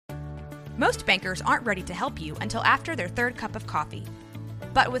Most bankers aren't ready to help you until after their third cup of coffee.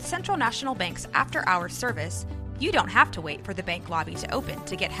 But with Central National Bank's after-hours service, you don't have to wait for the bank lobby to open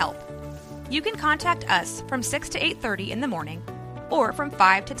to get help. You can contact us from 6 to 8:30 in the morning or from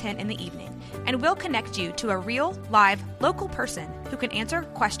 5 to 10 in the evening, and we'll connect you to a real, live, local person who can answer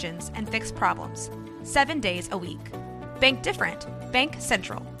questions and fix problems 7 days a week. Bank different. Bank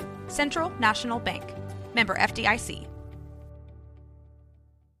Central. Central National Bank. Member FDIC.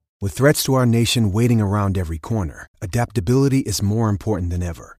 With threats to our nation waiting around every corner, adaptability is more important than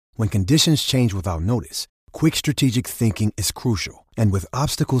ever. When conditions change without notice, quick strategic thinking is crucial. And with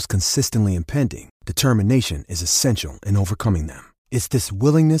obstacles consistently impending, determination is essential in overcoming them. It's this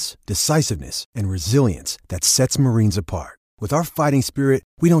willingness, decisiveness, and resilience that sets Marines apart. With our fighting spirit,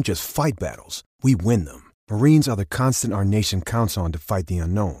 we don't just fight battles, we win them. Marines are the constant our nation counts on to fight the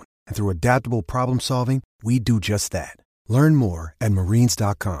unknown. And through adaptable problem solving, we do just that. Learn more at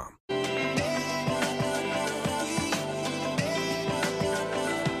marines.com.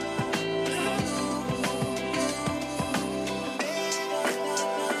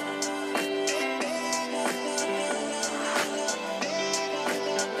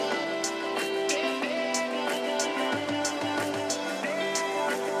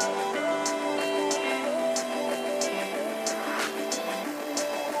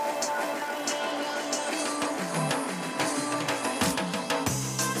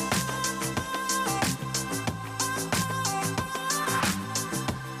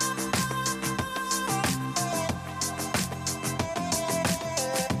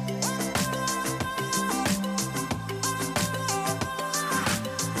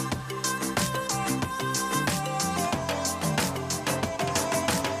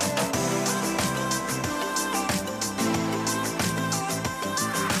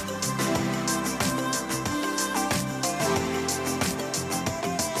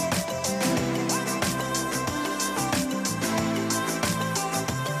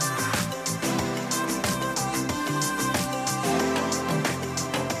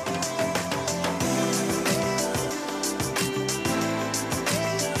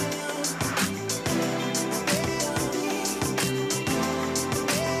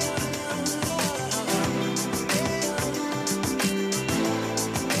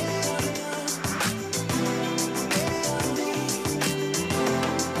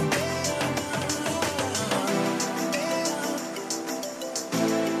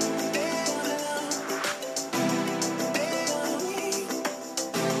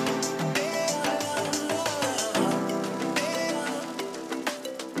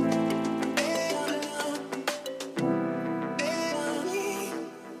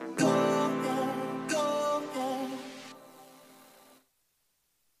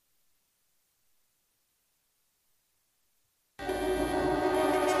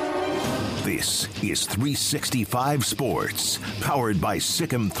 This is 365 Sports, powered by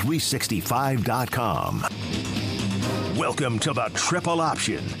Sikkim365.com. Welcome to the Triple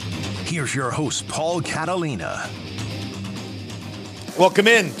Option. Here's your host, Paul Catalina. Welcome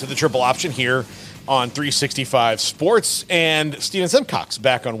in to the Triple Option here on 365 Sports, and Steven Simcox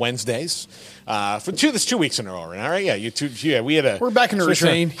back on Wednesdays. For 2 weeks in a row, right? Yeah, you two. Yeah, we had a. We're back in the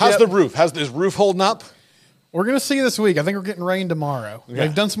routine. How's the roof? Is roof holding up? We're going to see this week. I think we're getting rain tomorrow. Yeah.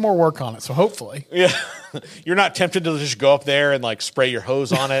 They've done some more work on it, so hopefully. Yeah. You're not tempted to just go up there and like spray your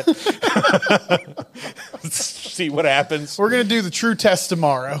hose on it. See what happens. We're going to do the true test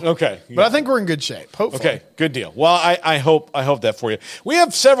tomorrow. Okay. But I think we're in good shape, hopefully. Okay, good deal. Well, I hope that for you. We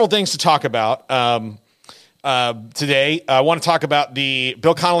have several things to talk about today. I want to talk about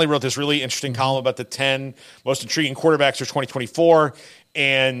Bill Connolly wrote this really interesting column about the 10 most intriguing quarterbacks for 2024,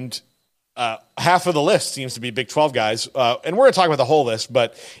 and half of the list seems to be Big 12 guys. And we're going to talk about the whole list,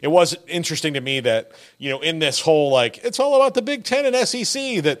 but it was interesting to me that, in this whole, it's all about the Big 10 and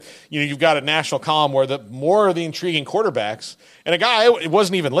SEC, that, you've got a national column where the more of the intriguing quarterbacks, and a guy, it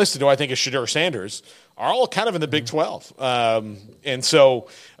wasn't even listed, who I think is Shedeur Sanders, are all kind of in the Big 12. And so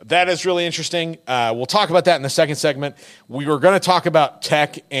that is really interesting. We'll talk about that in the second segment. We were going to talk about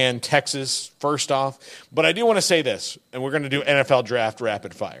Tech and Texas first off, but I do want to say this, and we're going to do NFL Draft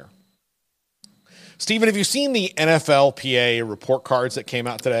Rapid Fire. Stephen, have you seen the NFLPA report cards that came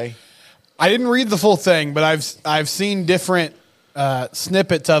out today? I didn't read the full thing, but I've seen different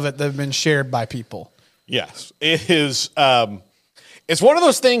snippets of it that have been shared by people. Yes, it is. It's one of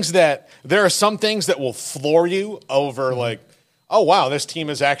those things that there are some things that will floor you over, oh wow, this team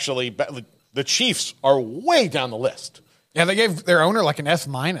is actually the Chiefs are way down the list. Yeah, they gave their owner an F-,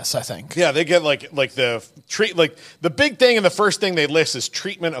 I think. Yeah, they get the big thing, and the first thing they list is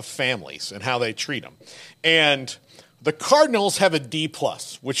treatment of families and how they treat them. And The Cardinals have a D+,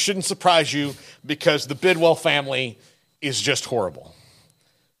 which shouldn't surprise you because the Bidwell family is just horrible.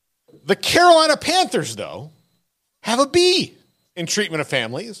 The Carolina Panthers, though, have a B in treatment of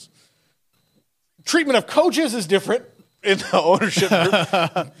families. Treatment of coaches is different in the ownership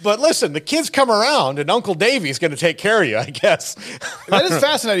group. But listen, the kids come around, and Uncle Davey's going to take care of you, I guess. That is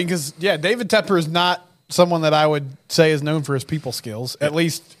fascinating because, David Tepper is not someone that I would say is known for his people skills, at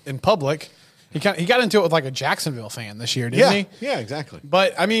least in public. He got into it with like a Jacksonville fan this year, didn't he? Yeah, exactly.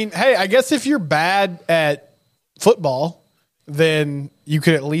 But, I mean, hey, I guess if you're bad at football, then you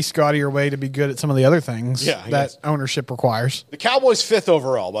could at least go out of your way to be good at some of the other things that ownership requires. The Cowboys 5th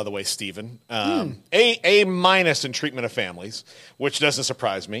overall, by the way, Steven. A- in treatment of families, which doesn't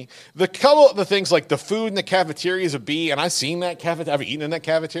surprise me. The couple of the things like the food in the cafeteria is a B, and I've seen that cafeteria. I've eaten in that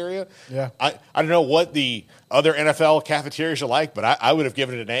cafeteria. Yeah. I don't know what the other NFL cafeterias are like, but I would have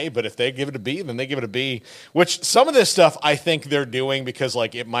given it an A. But if they give it a B, then they give it a B, which some of this stuff I think they're doing because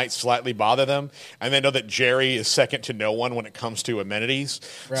like it might slightly bother them. And they know that Jerry is second to no one when it comes to amenities.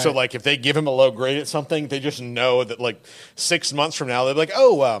 Right. So like if they give him a low grade at something, they just know that like 6 months from now, they'll be like,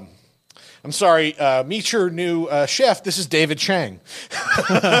 I'm sorry, meet your new chef. This is David Chang.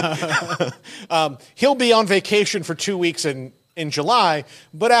 He'll be on vacation for 2 weeks in July,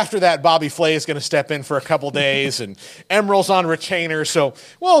 but after that, Bobby Flay is going to step in for a couple days, and Emerald's on retainer, so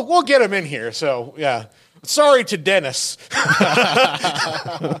we'll get him in here. So, yeah. Sorry to Dennis.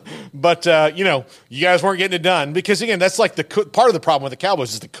 But, you guys weren't getting it done because, again, that's like part of the problem with the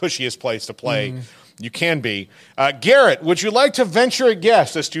Cowboys is the cushiest place to play. You can be. Garrett, would you like to venture a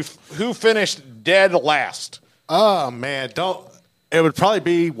guess as to who finished dead last? Oh, man, it would probably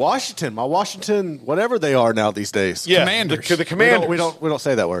be Washington. My Washington, whatever they are now these days. Yeah, Commanders. The Commanders. We don't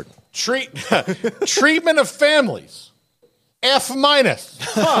say that word. Treatment of families. F-. I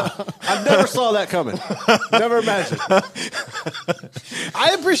never saw that coming. Never imagined.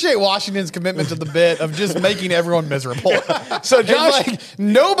 I appreciate Washington's commitment to the bit of just making everyone miserable. So Josh,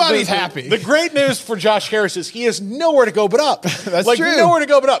 nobody's happy. The great news for Josh Harris is he has nowhere to go but up. That's true. Nowhere to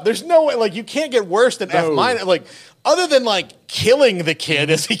go but up. There's no way. Like you can't get worse than F-. Like other than like killing the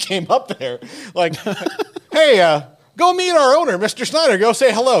kid as he came up there. Like, hey, go meet our owner, Mr. Snyder. Go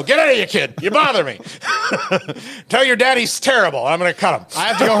say hello. Get out of here, kid. You bother me. Tell your daddy's terrible. I'm going to cut him. I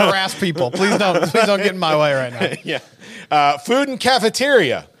have to go harass people. Please don't get in my way right now. Yeah. Food and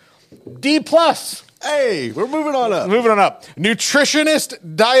cafeteria. D+. Hey, we're moving on up.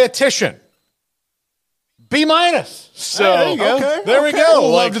 Nutritionist, dietitian. B-. So there you go. Okay. There we go.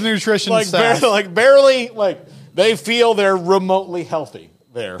 Love the nutrition staff. Barely, they feel they're remotely healthy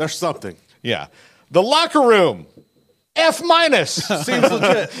there. There's something. Yeah. The locker room. F-. Seems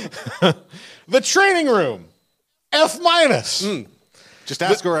legit. The training room. F-. Just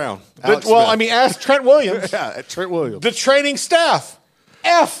ask around. Ask Trent Williams. Yeah, Trent Williams. The training staff.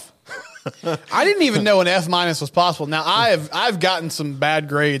 F. I didn't even know an F- was possible. Now I've gotten some bad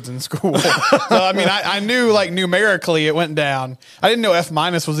grades in school. So I knew like numerically it went down. I didn't know F-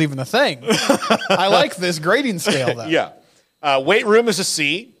 was even a thing. I like this grading scale though. Yeah. Weight room is a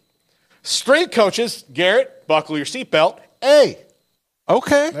C. Strength coaches, Garrett, buckle your seatbelt. A.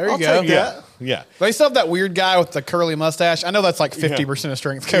 Okay. There you I'll go. take that. Yeah. They still have that weird guy with the curly mustache. I know that's like 50% of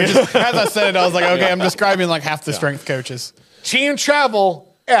strength coaches. As I said it, I was like, okay, I'm describing like half the strength coaches. Team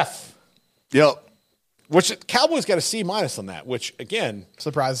travel, F. Yep. Which Cowboys got a C- on that, which again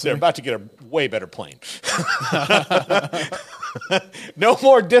Surprises they're me. about to get a way better plane. No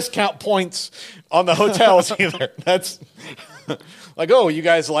more discount points on the hotels either. That's like, oh, you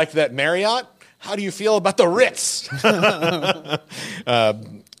guys like that Marriott? How do you feel about the Ritz?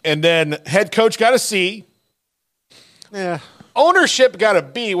 And then head coach got a C. Yeah. Ownership got a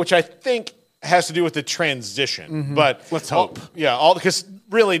B, which I think has to do with the transition. But Let's hope. Because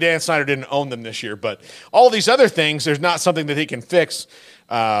really Dan Snyder didn't own them this year. But all these other things, there's not something that he can fix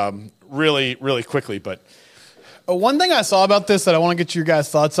really, really quickly. But one thing I saw about this that I want to get your guys'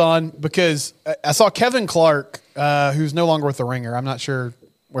 thoughts on, because I saw Kevin Clark, who's no longer with the Ringer. I'm not sure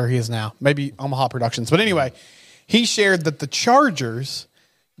where he is now. Maybe Omaha Productions. But anyway, he shared that the Chargers,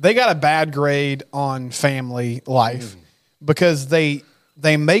 they got a bad grade on family life because they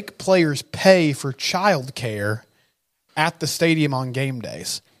make players pay for childcare at the stadium on game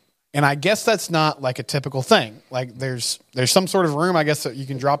days. And I guess that's not like a typical thing. Like there's some sort of room, I guess, that you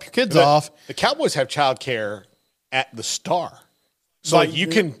can drop your kids off. The Cowboys have childcare at the Star. So like you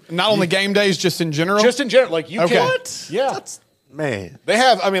can not only game days, just in general. Just in general, like you Okay. can. What? Yeah. Man. They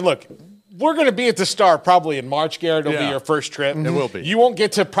have, I mean, look, we're going to be at the Star probably in March, Garrett. It'll be your first trip. It will be. You won't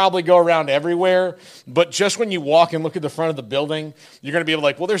get to probably go around everywhere, but just when you walk and look at the front of the building, you're going to be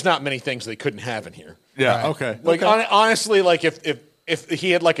able to well, there's not many things they couldn't have in here. Yeah. Right. Okay. Like honestly, like if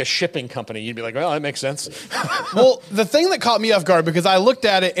he had like a shipping company, you'd be like, well, that makes sense. Well, the thing that caught me off guard, because I looked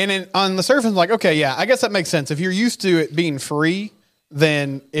at it and on the surface, I'm like, okay, yeah, I guess that makes sense. If you're used to it being free,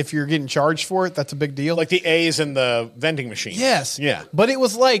 then if you're getting charged for it, that's a big deal. Like the A's and the vending machine. Yes. Yeah. But it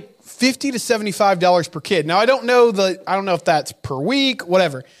was like $50 to $75 per kid. Now I don't know if that's per week,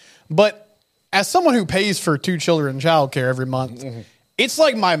 whatever. But as someone who pays for 2 children childcare every month, it's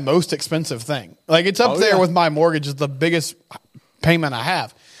like my most expensive thing. Like it's up there with my mortgage is the biggest payment I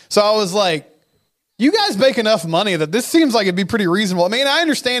have. So I was like, you guys make enough money that this seems like it'd be pretty reasonable. I mean, I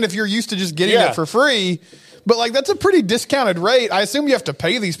understand if you're used to just getting it for free, but like that's a pretty discounted rate. I assume you have to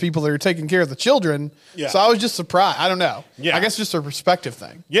pay these people that are taking care of the children. Yeah. So I was just surprised. I don't know. Yeah. I guess just a perspective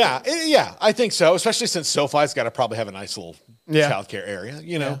thing. Yeah. Yeah. I think so. Especially since SoFi's got to probably have a nice little childcare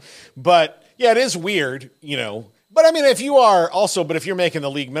area, But yeah, it is weird, But I mean, if you're making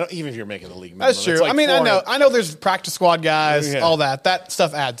the league minimum, even if you're making the league minimum, that's true. Like I mean, I know there's practice squad guys, all that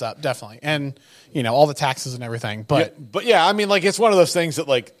stuff adds up definitely, and all the taxes and everything. But yeah, I mean, like it's one of those things that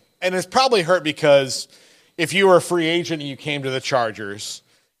and it's probably hurt because if you were a free agent and you came to the Chargers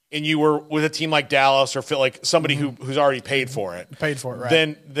and you were with a team like Dallas or like somebody who's already paid for it,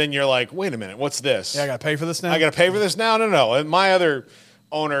 right? Then you're like, wait a minute, what's this? Yeah, I got to pay for this now. I got to pay for this now. No, and my other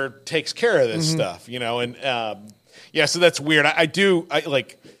owner takes care of this stuff, and. So that's weird.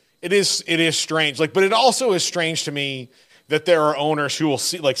 It is strange. But it also is strange to me that there are owners who will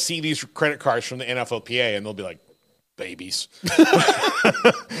see these credit cards from the NFLPA and they'll be like, babies.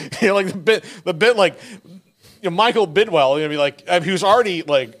 Michael Bidwell, be like, he was already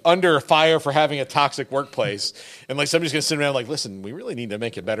under fire for having a toxic workplace. And somebody's going to sit around listen, we really need to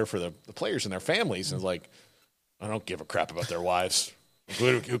make it better for the players and their families. And it's like, I don't give a crap about their wives.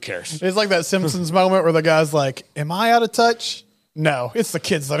 Who cares? It's like that Simpsons moment where the guy's like, am I out of touch? No, it's the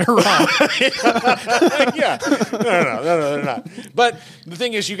kids that are wrong. Yeah. No, they're not. But the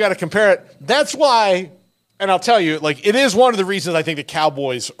thing is, you got to compare it. That's why, and I'll tell you, it is one of the reasons I think the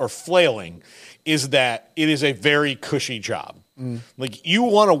Cowboys are flailing is that it is a very cushy job. You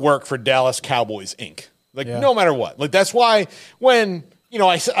want to work for Dallas Cowboys, Inc. No matter what. That's why when...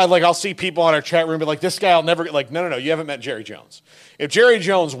 I'll see people on our chat room be like, this guy will never get no, you haven't met Jerry Jones. If Jerry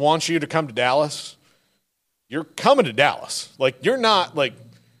Jones wants you to come to Dallas, you're coming to Dallas. You're not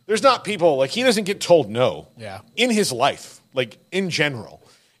there's not people he doesn't get told no in his life, in general.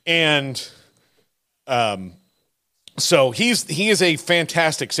 And so he is a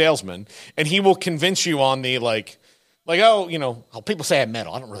fantastic salesman and he will convince you on the people say I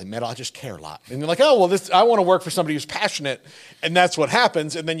meddle. I don't really meddle. I just care a lot. And you're like, oh, well, I want to work for somebody who's passionate. And that's what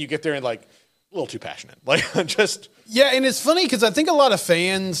happens. And then you get there and a little too passionate. Yeah, and it's funny because I think a lot of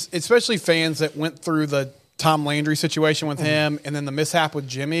fans, especially fans that went through the Tom Landry situation with him and then the mishap with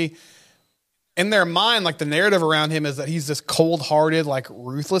Jimmy, in their mind, the narrative around him is that he's this cold-hearted,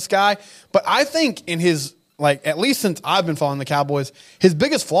 ruthless guy. But I think in his... at least since I've been following the Cowboys, his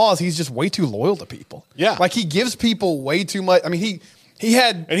biggest flaw is he's just way too loyal to people. Yeah. He gives people way too much. I mean, he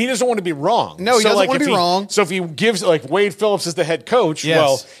had... And he doesn't want to be wrong. No, he doesn't want to be wrong. So if he gives, Wade Phillips is the head coach,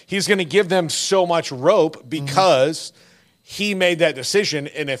 he's going to give them so much rope because he made that decision.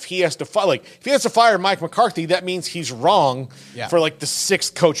 And if he has to fire Mike McCarthy, that means he's wrong for the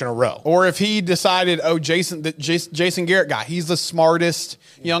 6th coach in a row. Or if he decided, Jason Garrett guy, he's the smartest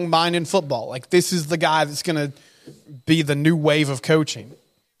young mind in football. This is the guy that's going to be the new wave of coaching.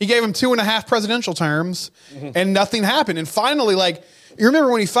 He gave him 2.5 presidential terms and nothing happened. And finally, you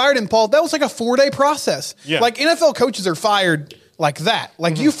remember when he fired him, Paul, that was a 4-day process. Yeah. NFL coaches are fired like that.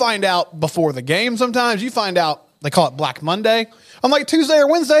 You find out before the game sometimes. You find out, they call it Black Monday. On Tuesday or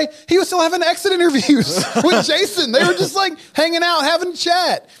Wednesday, he was still having exit interviews with Jason. They were just hanging out, having a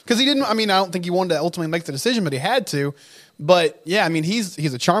chat. Because he didn't, I don't think he wanted to ultimately make the decision, but he had to. But yeah, he's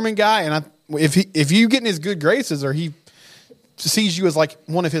a charming guy. And if you get in his good graces or he sees you as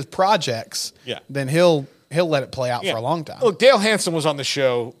one of his projects, then he'll let it play out for a long time. Look, Dale Hansen was on the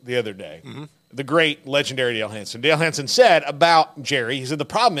show the other day. The great, legendary Dale Hansen. Dale Hansen said about Jerry, he said the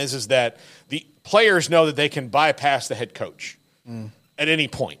problem is that the players know that they can bypass the head coach at any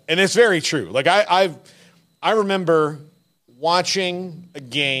point. And it's very true. I remember watching a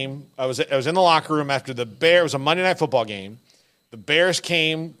game. I was in the locker room after it was a Monday Night Football game. The Bears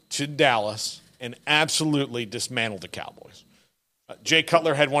came to Dallas and absolutely dismantled the Cowboys. Jay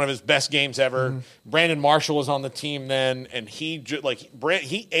Cutler had one of his best games ever. Brandon Marshall was on the team then, and he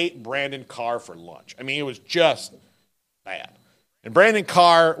ate Brandon Carr for lunch. It was just bad. And Brandon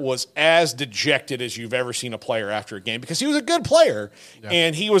Carr was as dejected as you've ever seen a player after a game because he was a good player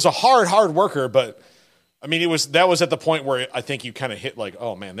and he was a hard worker. But I mean, that was at the point where I think you kind of hit like,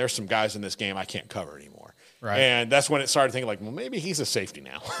 oh man, there's some guys in this game I can't cover anymore. Right. And that's when it started thinking like, well, maybe he's a safety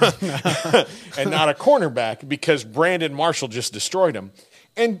now and not a cornerback because Brandon Marshall just destroyed him.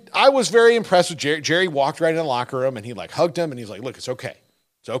 And I was very impressed with Jerry. Jerry walked right in the locker room and he like hugged him and he's like, look, it's okay.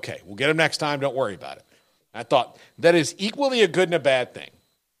 It's okay. We'll get him next time. Don't worry about it. I thought that is equally a good and a bad thing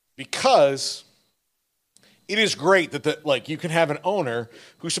because it is great that you can have an owner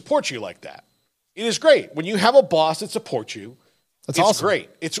who supports you like that. It is great when you have a boss that supports you. It's awesome. Great.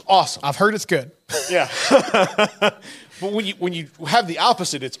 It's awesome. I've heard it's good. Yeah. But when you have the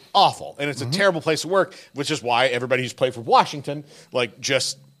opposite, it's awful and it's a terrible place to work, which is why everybody who's played for Washington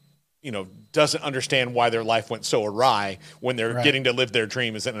doesn't understand why their life went so awry when they're getting to live their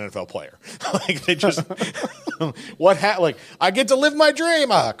dream as an NFL player. Like they just I get to live my dream.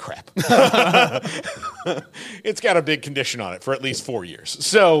 Ah, crap. It's got a big condition on it for at least 4 years.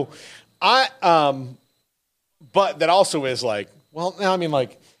 So but that also is like, well, now I mean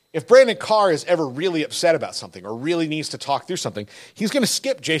like if Brandon Carr is ever really upset about something or really needs to talk through something, he's going to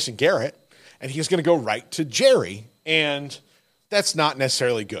skip Jason Garrett and he's going to go right to Jerry, and that's not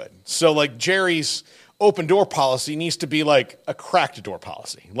necessarily good. So like Jerry's open door policy needs to be like a cracked door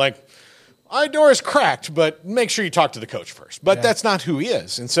policy. Like, my door is cracked, but make sure you talk to the coach first. But that's not who he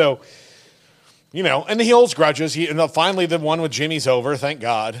is. And so, and he holds grudges. Finally the one with Jimmy's over, thank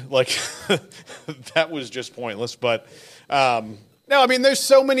God. Like, that was just pointless. But no, I mean, there's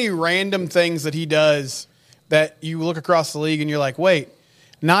so many random things that he does that you look across the league and you're like, wait,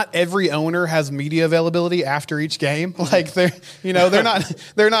 not every owner has media availability after each game. Like they're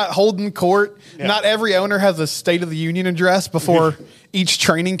not holding court. Yeah. Not every owner has a State of the Union address before each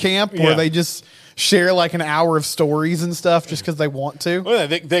training camp where they just share like an hour of stories and stuff just because they want to. Well,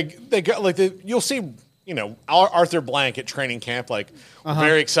 they got like you'll see. Arthur Blank at training camp,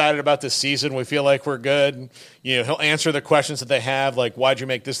 very excited about this season. We feel like we're good. He'll answer the questions that they have, like, why'd you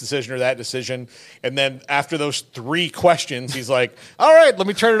make this decision or that decision? And then after those 3 questions, he's like, all right, let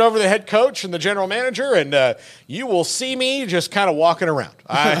me turn it over to the head coach and the general manager, and you will see me just kind of walking around.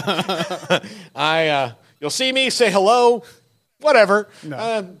 You'll see me, say hello, whatever.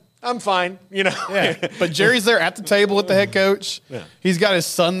 No. I'm fine, Yeah, but Jerry's there at the table with the head coach. Yeah. He's got his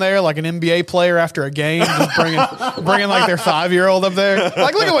son there, like an NBA player after a game, just bringing like their 5-year-old up there.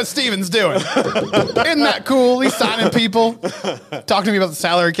 Like, look at what Steven's doing. Isn't that cool? He's signing people, talking to me about the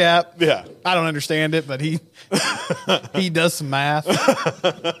salary cap. Yeah, I don't understand it, but he does some math.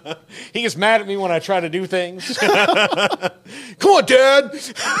 He gets mad at me when I try to do things. Come on, Dad.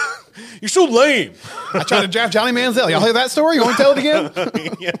 You're so lame. I tried to draft Johnny Manziel. Y'all hear that story? You want to tell it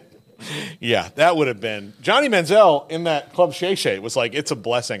again? Yeah, that would have been Johnny Manziel in that Club Shay Shay was like, it's a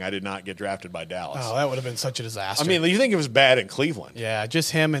blessing I did not get drafted by Dallas. Oh, that would have been such a disaster. I mean, you think it was bad in Cleveland? Yeah,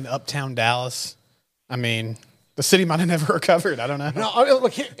 just him in uptown Dallas. I mean, the city might have never recovered. I don't know. No, I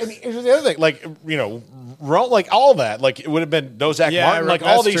mean, here's the other thing. Like, like all that. Like, it would have been Dozak Martin. Like,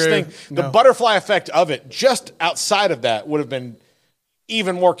 all these things. The butterfly effect of it, just outside of that, would have been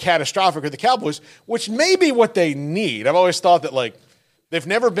even more catastrophic for the Cowboys, which may be what they need. I've always thought that, like, they've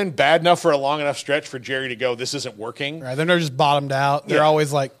never been bad enough for a long enough stretch for Jerry to go, this isn't working. Right, they're never just bottomed out. They're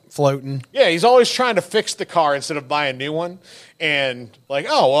always, like, floating. Yeah, he's always trying to fix the car instead of buy a new one. And, like,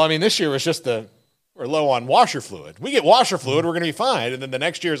 oh, well, I mean, this year was just we're low on washer fluid. We get washer fluid, we're going to be fine. And then the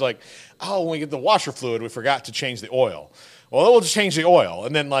next year is like, oh, when we get the washer fluid, we forgot to change the oil. Well, we'll just change the oil.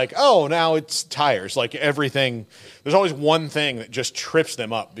 And then like, oh, now it's tires. Like everything, there's always one thing that just trips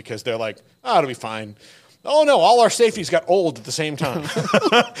them up because they're like, oh, it'll be fine. Oh, no, all our safeties got old at the same time.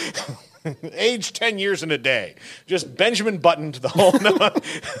 Age 10 years in a day. Just Benjamin Buttoned the whole. I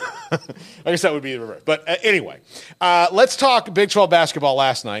guess that would be the reverse. But anyway, let's talk Big 12 basketball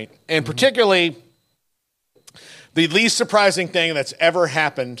last night, and particularly the least surprising thing that's ever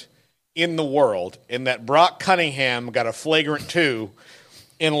happened in the world, in that Brock Cunningham got a flagrant 2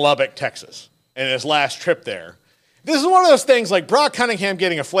 in Lubbock, Texas, in his last trip there. This is one of those things, like Brock Cunningham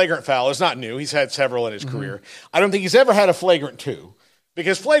getting a flagrant foul is not new. He's had several in his career. I don't think he's ever had a flagrant 2,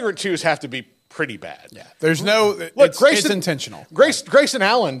 because flagrant 2s have to be pretty bad. Yeah, there's no – it's intentional. Grayson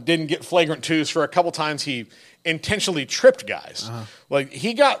Allen didn't get flagrant 2s for a couple times he intentionally tripped guys. Like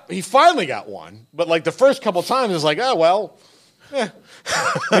he finally got one, but like the first couple times it's like, oh, well,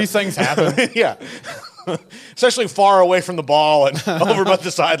 these things happen. Yeah. Especially far away from the ball and over by the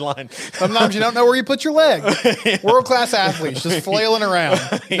sideline. Sometimes you don't know where you put your leg. World-class athletes just flailing around.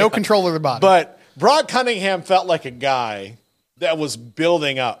 No control of their body. But Brock Cunningham felt like a guy that was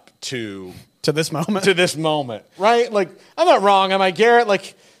building up to to this moment. To this moment, right? Like, I'm not wrong, am I, Garrett?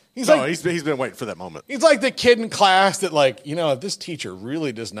 Like, he's been waiting for that moment. He's like the kid in class that, like, if this teacher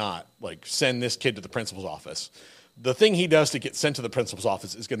really does not, like, send this kid to the principal's office, the thing he does to get sent to the principal's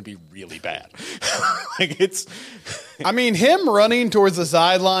office is going to be really bad. Him running towards the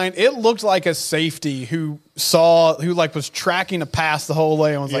sideline, it looked like a safety who was tracking a pass the whole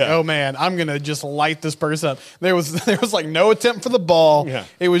way and was like, oh man, I'm going to just light this person up. There was like no attempt for the ball. Yeah.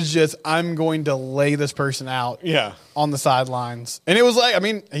 It was just, I'm going to lay this person out on the sidelines. And it was like, I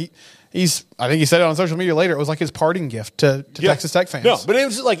think he said it on social media later. It was like his parting gift to Texas Tech fans. No, but it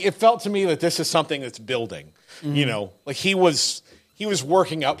was like, it felt to me that this is something that's building. Like he was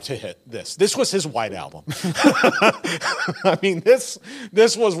working up to hit this. This was his White Album.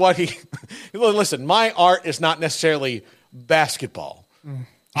 This was what listen, my art is not necessarily basketball.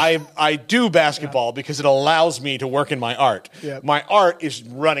 I do basketball because it allows me to work in my art. Yep. My art is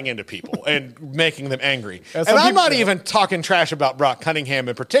running into people and making them angry. And I'm not even talking trash about Brock Cunningham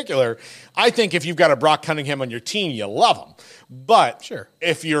in particular. I think if you've got a Brock Cunningham on your team, you love him. But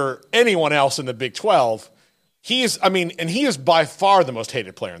if you're anyone else in the Big 12, he is by far the most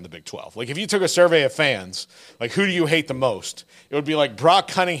hated player in the Big 12. Like, if you took a survey of fans, like, who do you hate the most? It would be like Brock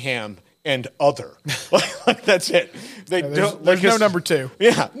Cunningham and other. like that's it. There's no number two.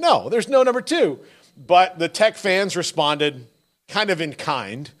 Yeah, no, there's no number two. But the Tech fans responded kind of in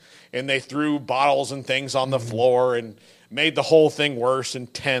kind, and they threw bottles and things on the floor and made the whole thing worse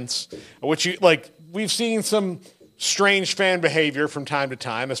and tense, which we've seen some strange fan behavior from time to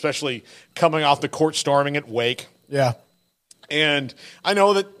time, especially coming off the court storming at Wake. Yeah. And I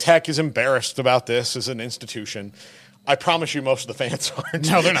know that Tech is embarrassed about this as an institution. I promise you most of the fans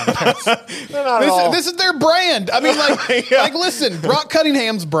aren't. No, they're not. They're not at all. This is their brand. Listen, Brock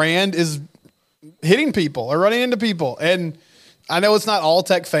Cunningham's brand is hitting people or running into people. And I know it's not all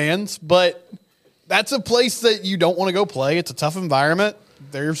Tech fans, but that's a place that you don't want to go play. It's a tough environment.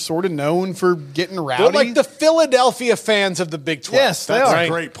 They're sort of known for getting rowdy. They're like the Philadelphia fans of the Big 12. Yes, that's a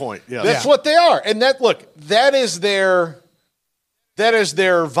great point. Yeah. That's what they are. And that is their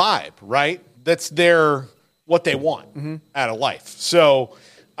vibe, right? That's what they want out of life. So,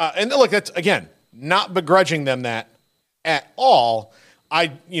 and look, that's, again, not begrudging them that at all.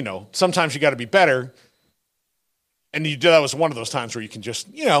 Sometimes you got to be better. And that was one of those times where you can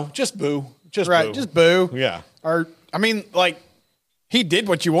just boo. Just boo. Yeah. He did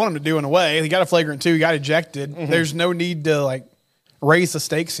what you want him to do in a way. He got a flagrant 2. He got ejected. There's no need to raise the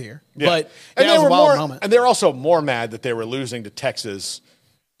stakes here. Yeah. But that was a wild moment. And they're also more mad that they were losing to Texas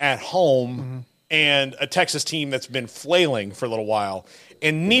at home and a Texas team that's been flailing for a little while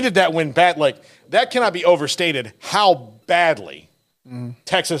and needed that win bad. Like, that cannot be overstated how badly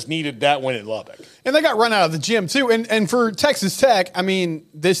Texas needed that win at Lubbock. And they got run out of the gym too. And for Texas Tech,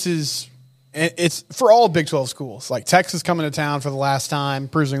 it's for all Big 12 schools. Like, Texas coming to town for the last time,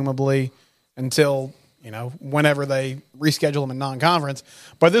 presumably, until, whenever they reschedule them in non-conference.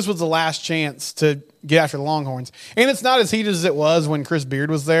 But this was the last chance to get after the Longhorns. And it's not as heated as it was when Chris Beard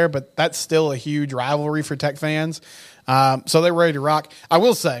was there, but that's still a huge rivalry for Tech fans. So they're ready to rock. I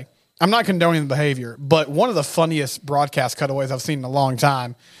will say, I'm not condoning the behavior, but one of the funniest broadcast cutaways I've seen in a long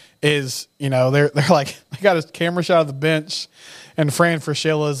time is, they're like, they got a camera shot of the bench, and Fran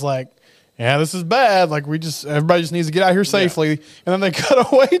Fraschilla is like, yeah, this is bad. Like, everybody just needs to get out here safely. Yeah. And then they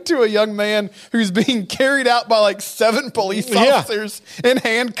cut away to a young man who's being carried out by 7 police officers in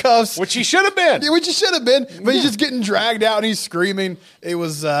handcuffs. Which he should have been. But he's just getting dragged out and he's screaming. It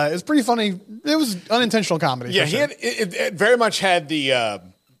was pretty funny. It was unintentional comedy. Yeah, it very much had the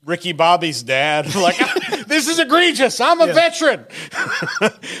Ricky Bobby's dad. Like, this is egregious. I'm a veteran.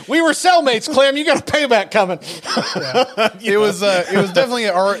 We were cellmates, Clem. You got a payback coming. It was definitely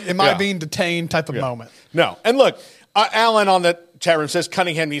am I being detained type of moment. No. And look, Alan on the chat room says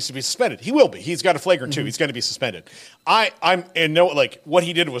Cunningham needs to be suspended. He will be. He's got a flagrant 2. He's going to be suspended. What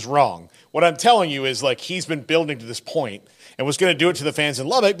he did was wrong. What I'm telling you is, he's been building to this point and was going to do it to the fans in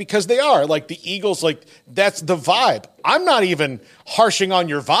Lubbock because they are. The Eagles, that's the vibe. I'm not even harshing on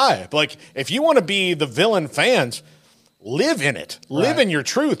your vibe. If you want to be the villain fans, live in it. Live in your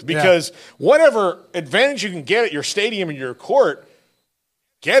truth, because whatever advantage you can get at your stadium and your court,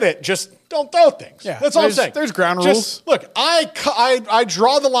 get it. Just don't throw things. Yeah. That's all I'm saying. There's ground rules. Look, I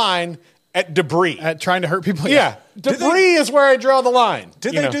draw the line at debris. At trying to hurt people? Yeah. Debris is where I draw the line.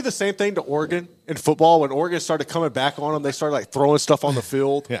 Did they do the same thing to Oregon in football? When Oregon started coming back on them, they started throwing stuff on the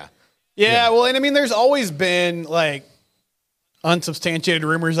field. Yeah, well, and there's always been unsubstantiated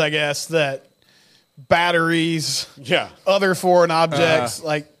rumors, I guess, that batteries, other foreign objects,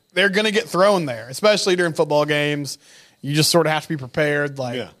 they're going to get thrown there, especially during football games. You just sort of have to be prepared.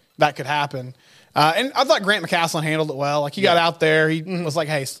 that could happen. And I thought Grant McCaslin handled it well. Like he got out there, he was like,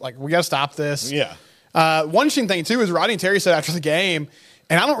 "Hey, like we got to stop this." Yeah. One interesting thing too is Rodney Terry said after the game,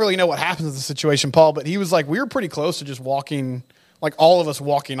 and I don't really know what happens in the situation, Paul, but he was like, "We were pretty close to just walking." Like all of us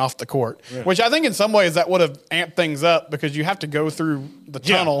walking off the court, which I think in some ways that would have amped things up because you have to go through the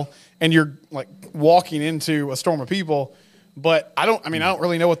tunnel and you're like walking into a storm of people. But I don't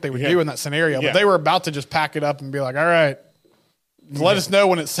really know what they would do in that scenario. But they were about to just pack it up and be like, all right, let us know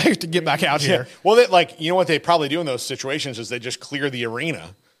when it's safe to get back out here. Well, you know what they probably do in those situations is they just clear the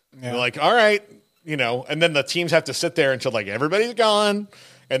arena. They're like, all right, and then the teams have to sit there until like everybody's gone,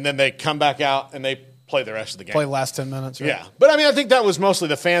 and then they come back out and they play the rest of the game. Play the last 10 minutes. Right? Yeah. But, I think that was mostly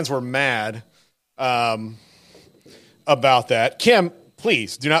the fans were mad about that. Kim,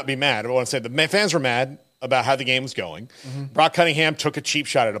 please do not be mad. I want to say the fans were mad about how the game was going. Brock Cunningham took a cheap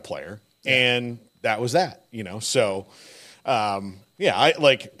shot at a player, and that was that, So,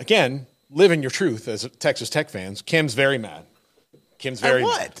 again, living your truth as Texas Tech fans, Kim's very mad. Kim's very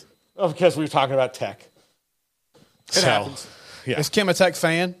what? Oh, because we were talking about Tech. It happens. Yeah. Is Kim a Tech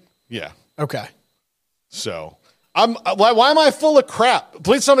fan? Yeah. Okay. So why am I full of crap?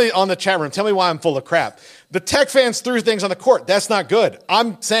 Please, somebody on the chat room, tell me why I'm full of crap. The Tech fans threw things on the court. That's not good.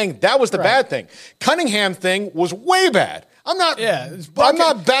 I'm saying that was the bad thing. Cunningham thing was way bad. I'm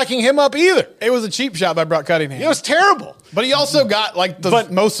not backing him up either. It was a cheap shot by Brock Cunningham. It was terrible. But he also got like the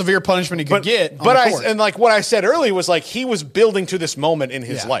most severe punishment he could get. What I said earlier was like he was building to this moment in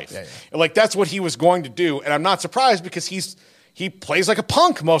his life. Yeah. Like that's what he was going to do, and I'm not surprised because he plays like a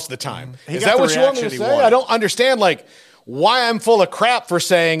punk most of the time. Is that what you want me to say? I don't understand like why I'm full of crap for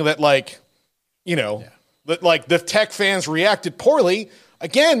saying that that like the Tech fans reacted poorly.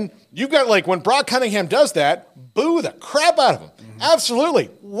 Again, you got like when Brock Cunningham does that, boo the crap out of him.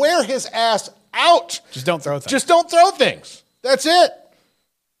 Absolutely. Wear his ass out. Just don't throw things. Just don't throw things. That's it.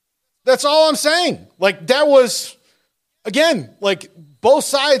 That's all I'm saying. Like that was, again, like both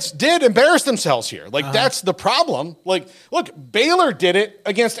sides did embarrass themselves here. Like that's the problem. Like, look, Baylor did it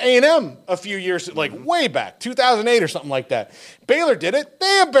against A&M a few years, like way back, 2008 or something like that. Baylor did it.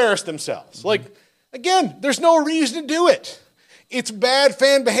 They embarrassed themselves. Like, again, there's no reason to do it. It's bad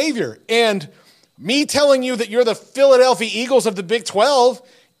fan behavior. And me telling you that you're the Philadelphia Eagles of the Big 12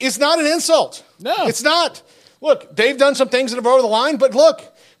 is not an insult. No. It's not. Look, they've done some things that have over the line, but look,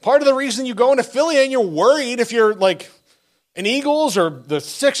 part of the reason you go into Philly and you're worried if you're like an Eagles or the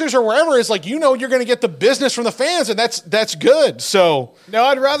Sixers or wherever is like, you're going to get the business from the fans, and that's good. So no,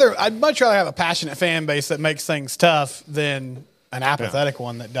 I'd much rather have a passionate fan base that makes things tough than an apathetic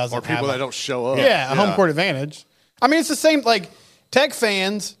one that doesn't or people that don't show up. Yeah, a home court advantage. I mean, it's the same. Like Tech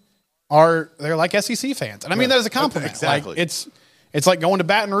fans they're like SEC fans, and I mean that as a compliment. Exactly. Like, it's like going to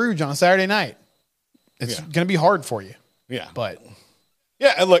Baton Rouge on a Saturday night. It's going to be hard for you. Yeah, but.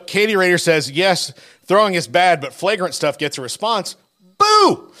 Yeah, and look, Katie Rader says, yes, throwing is bad, but flagrant stuff gets a response.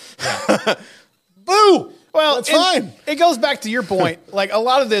 Boo! Yeah. Boo! Well, that's fine. It goes back to your point. Like, a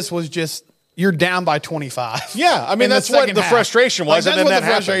lot of this was just, you're down by 25. Yeah, I mean, that's what the frustration was. Like, and then that's what that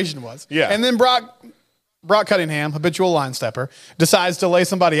the frustration was. Yeah. And then Brock Cunningham, habitual line stepper, decides to lay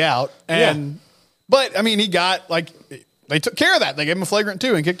somebody out. But, I mean, he got, like, they took care of that. They gave him a flagrant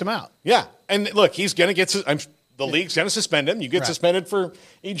 2 and kicked him out. Yeah. And look, he's going to get the league's going to suspend him. You get suspended for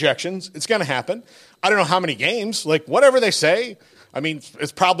ejections. It's going to happen. I don't know how many games. Like, whatever they say. I mean,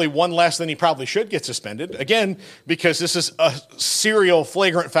 it's probably one less than he probably should get suspended. Again, because this is a serial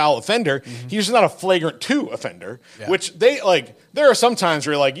flagrant foul offender. He's not a flagrant 2 offender, which they, like, there are some times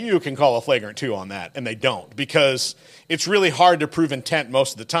where, like, you can call a flagrant 2 on that, and they don't. Because it's really hard to prove intent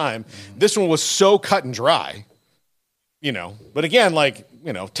most of the time. This one was so cut and dry. But again, like,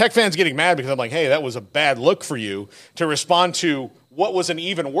 Tech fans getting mad because I'm like, hey, that was a bad look for you to respond to what was an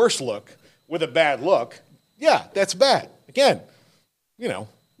even worse look with a bad look. Yeah, that's bad. Again,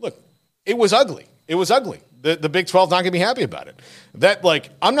 look, it was ugly. It was ugly. The Big 12's not going to be happy about it. That, like,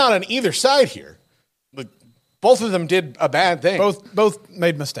 I'm not on either side here. But both of them did a bad thing. Both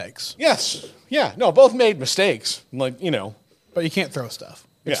made mistakes. Yes. Yeah. No, both made mistakes. Like, But you can't throw stuff.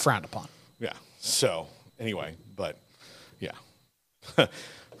 It's frowned upon. Yeah. So, anyway, but... Yeah.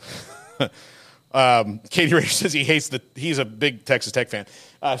 Katie Ray says he's a big Texas Tech fan.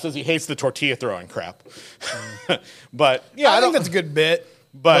 Says he hates the tortilla throwing crap. But yeah, I think that's a good bit.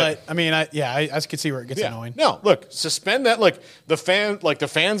 But I mean, I could see where it gets annoying. No, look, suspend that. Like the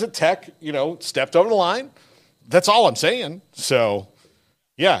fans at Tech, stepped over the line. That's all I'm saying. So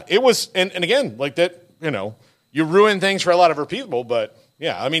yeah, it was, and again, like that, you ruin things for a lot of our people. But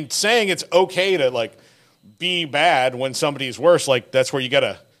yeah, I mean, saying it's okay to like be bad when somebody's worse, like that's where you got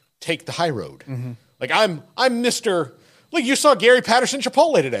to take the high road. Like I'm Mr. Like you saw Gary Patterson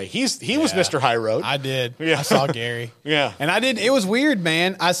Chipotle today. He was Mr. High Road. I did. Yeah. I saw Gary. Yeah. And I did. It was weird,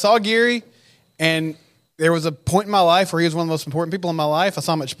 man. I saw Gary, and there was a point in my life where he was one of the most important people in my life. I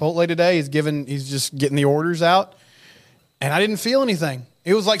saw him at Chipotle today. He's just getting the orders out, and I didn't feel anything.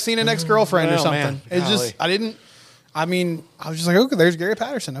 It was like seeing an ex-girlfriend or something. Man. It just, I was just like, okay, there's Gary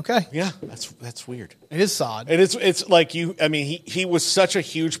Patterson. Okay. Yeah, that's weird. It is sod. It's like he was such a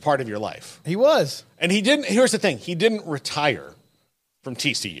huge part of your life. He was. And here's the thing, he didn't retire from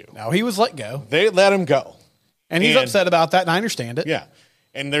TCU. No, he was let go. They let him go. And he's upset about that, and I understand it. Yeah.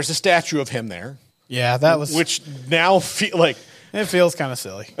 And there's a statue of him there. Yeah, that was. Which now feel like. It feels kind of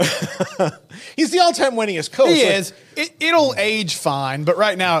silly. He's the all-time winningest coach. He is. It'll age fine, but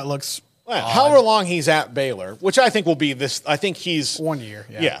right now it looks. Well, however long he's at Baylor, which I think will be this. I think he's 1 year.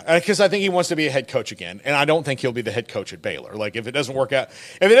 Yeah, because I think he wants to be a head coach again, and I don't think he'll be the head coach at Baylor. Like if it doesn't work out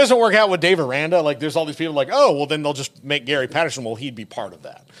with Dave Aranda, like there's all these people like, oh, well then they'll just make Gary Patterson. Well, he'd be part of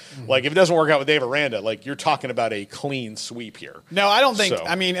that. Mm-hmm. Like if it doesn't work out with Dave Aranda, like you're talking about a clean sweep here. No, I don't think. So,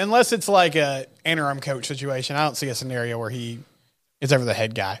 I mean, unless it's like a interim coach situation, I don't see a scenario where he is ever the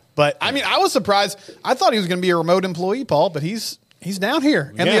head guy. But I mean, I was surprised. I thought he was going to be a remote employee, Paul, but he's down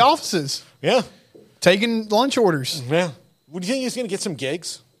here in the offices. Yeah. Taking lunch orders. Yeah. Would you think he's going to get some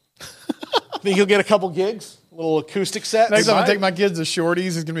gigs? Think he'll get a couple gigs? A little acoustic set? Next time I take my kids to Shorties,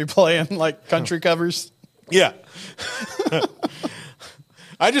 he's going to be playing like country covers. Yeah.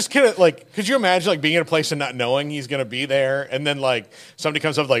 I just couldn't, like, could you imagine, like, being in a place and not knowing he's going to be there, and then, like, somebody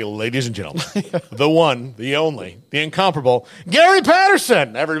comes up like, ladies and gentlemen, the one, the only, the incomparable, Gary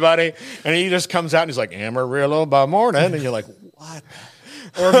Patterson, everybody. And he just comes out and he's like, Amarillo by morning. And you're like, what?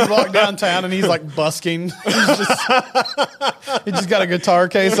 Or if you walk downtown and he's like busking, he just got a guitar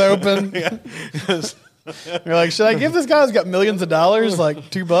case open. Yeah. You're like, should I give this guy who's got millions of dollars like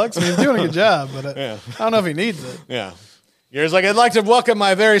 $2? I mean, he's doing a good job, but I don't know if he needs it. Yeah. You're like, I'd like to welcome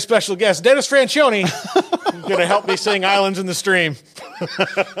my very special guest, Dennis Franchione, who's going to help me sing Islands in the Stream.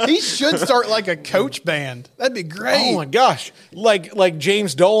 He should start like a coach band. That'd be great. Oh my gosh. Like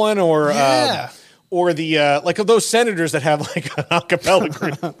James Dolan or the like of those senators that have like an a cappella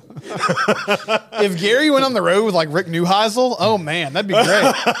group. If Gary went on the road with like Rick Neuheisel, oh man, that'd be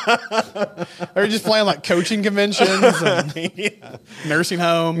gret. Or just playing like coaching conventions and nursing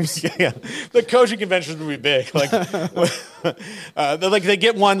homes. Yeah, the coaching conventions would be big. Like, they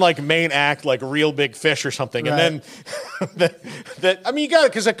get one like main act, like Real Big Fish or something, right. And then I mean you got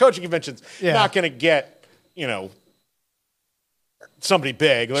it because a coaching convention's not going to get somebody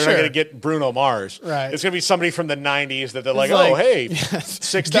big. They're not going to get Bruno Mars. Right. It's going to be somebody from the 90s that they're like, oh, hey,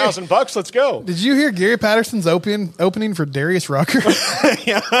 $6,000, let's go. Did you hear Gary Patterson's opening for Darius Rucker?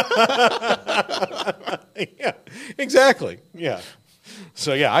 Yeah, exactly. Yeah.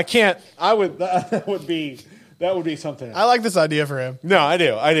 So, yeah, that would be something. I like this idea for him. No, I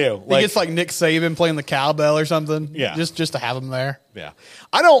do. He gets like Nick Saban playing the cowbell or something. Yeah. Just to have him there. Yeah.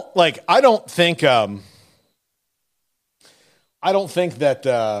 I don't think that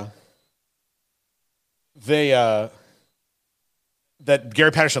that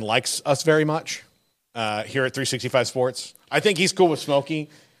Gary Patterson likes us very much here at 365 Sports. I think he's cool with Smokey.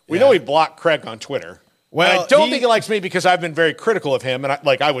 We know he blocked Craig on Twitter. Well, and I don't think he likes me because I've been very critical of him, and I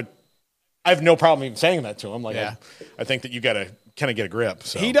have no problem even saying that to him. Like, I think that you got to kind of get a grip.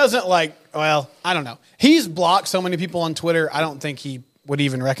 So. He doesn't I don't know. He's blocked so many people on Twitter. I don't think he would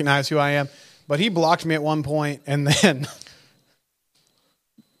even recognize who I am, but he blocked me at one point, and then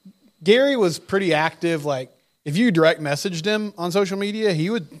Gary was pretty active. Like, if you direct messaged him on social media, he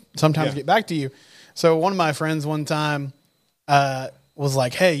would sometimes get back to you. So one of my friends one time was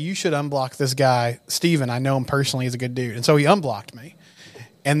like, hey, you should unblock this guy, Steven. I know him personally. He's a good dude. And so he unblocked me.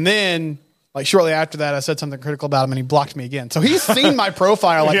 And then, like, shortly after that, I said something critical about him, and he blocked me again. So he's seen my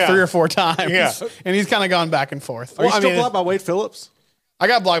profile like 3 or 4 times. Yeah. And he's kind of gone back and forth. Are you still blocked by Wade Phillips? I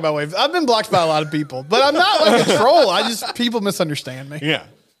got blocked by Wade. I've been blocked by a lot of people. But I'm not like a troll. People misunderstand me. Yeah.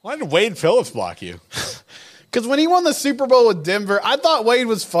 Why did Wade Phillips block you? Because when he won the Super Bowl with Denver, I thought Wade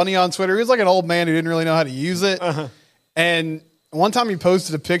was funny on Twitter. He was like an old man who didn't really know how to use it. Uh-huh. And one time he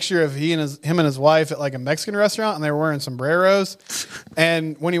posted a picture of him and his wife at like a Mexican restaurant, and they were wearing sombreros.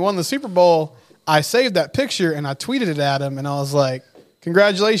 And when he won the Super Bowl, I saved that picture and I tweeted it at him, and I was like,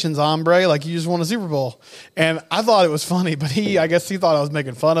 congratulations, hombre. Like, you just won a Super Bowl. And I thought it was funny, but I guess he thought I was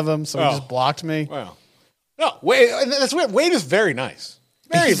making fun of him, so he just blocked me. Wow. No, Wade, that's weird. Wade is very nice.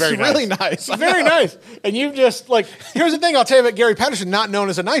 Very, very nice. Really nice. Very nice. And you just, like, here's the thing I'll tell you about Gary Patterson, not known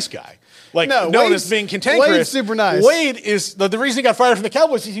as a nice guy. like No, known Wade's- as being cantankerous. Wade's super nice. Wade is the reason he got fired from the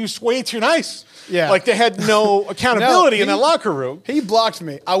Cowboys is he was way too nice. Yeah. Like they had no accountability in that locker room. He blocked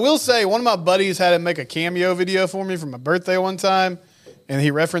me. I will say one of my buddies had him make a cameo video for me for my birthday one time, and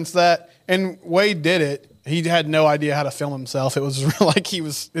he referenced that. And Wade did it. He had no idea how to film himself. It was like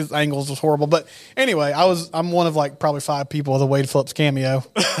his angles was horrible. But anyway, I'm one of like probably 5 people with a Wade Phillips cameo.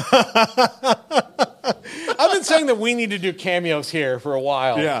 I've been saying that we need to do cameos here for a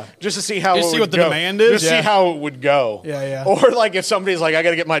while. Yeah. Just to see how Just it see would what the go. demand is? Just see Yeah. how it would go. Yeah, yeah. Or like if somebody's like, I got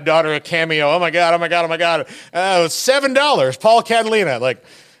to get my daughter a cameo. Oh my God. It's $7. Paul Catalina. Like,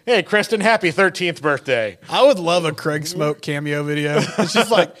 hey, Kristen, happy 13th birthday. I would love a Craig Smoke cameo video. It's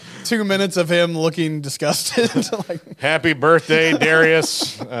just like 2 minutes of him looking disgusted. Like, Happy birthday,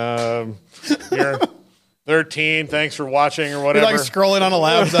 Darius. You're 13. Thanks for watching or he's whatever. like scrolling on a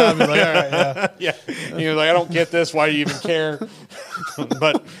laptop. He's like, all right, yeah. Yeah. You're like, I don't get this. Why do you even care?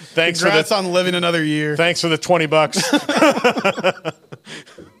 But thanks Congrats on living another year. Thanks for the $20.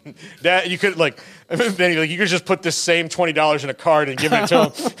 That you could you could just put this same $20 in a card and give it to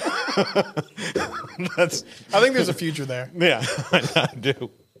him. I think there's a future there. Yeah, I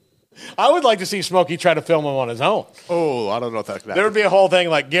do. I would like to see Smokey try to film him on his own. Oh, I don't know if that could There would be a whole thing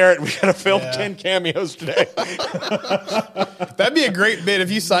like, Garrett, we got to film 10 cameos today. That'd be a great bit if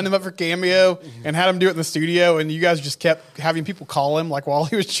you signed him up for cameo and had him do it in the studio, and you guys just kept having people call him like while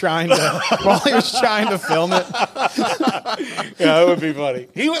he was trying to film it. Yeah, that would be funny.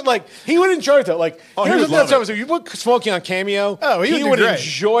 He would enjoy it though. Like, he here's would the love thing, it. so if you put Smokey on cameo, he would do great.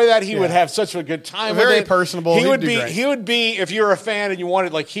 enjoy that. He would Yeah. have such a good time. Very with it. personable. He He'd would do be. great. He would be if you were a fan and you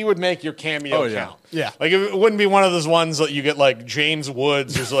wanted like he would make your cameo yeah. count. Yeah. Like it wouldn't be one of those ones that you get like James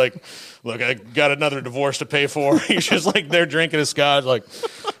Woods who's like, look, I got another divorce to pay for. He's just like there drinking his scotch, like,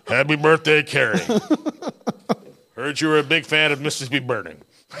 happy birthday, Carrie. Heard you were a big fan of Mississippi Burning.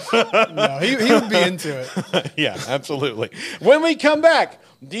 No, he would be into it. Yeah, absolutely. When we come back,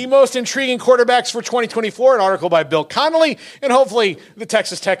 the most intriguing quarterbacks for 2024, an article by Bill Connolly, and hopefully the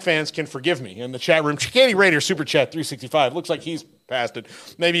Texas Tech fans can forgive me in the chat room. Katie Raider, Super Chat 365. Looks like he's past it.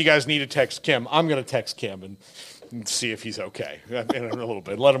 Maybe you guys need to text Kim. I'm going to text Kim and see if he's okay in a little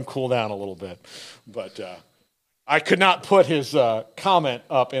bit. Let him cool down a little bit. But I could not put his comment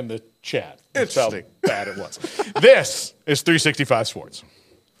up in the chat. That's how bad it was. This is 365 Sports.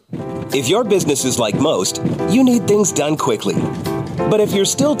 If your business is like most, you need things done quickly. But if you're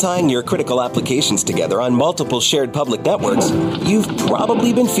still tying your critical applications together on multiple shared public networks, you've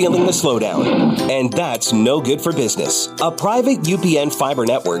probably been feeling the slowdown. And that's no good for business. A private UPN fiber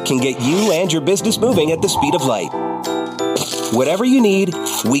network can get you and your business moving at the speed of light. Whatever you need,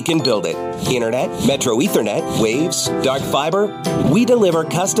 we can build it. Internet, Metro Ethernet, Waves, dark fiber. We deliver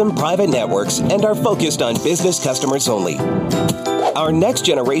custom private networks and are focused on business customers only. Our next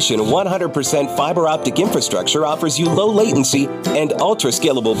generation 100% fiber optic infrastructure offers you low latency and ultra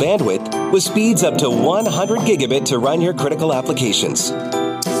scalable bandwidth with speeds up to 100 gigabit to run your critical applications.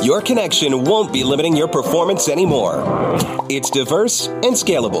 Your connection won't be limiting your performance anymore. It's diverse and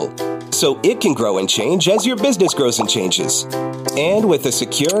scalable, so it can grow and change as your business grows and changes. And with a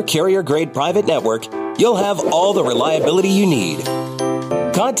secure carrier-grade private network, you'll have all the reliability you need.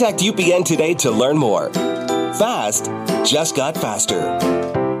 Contact UPN today to learn more. Fast just got faster.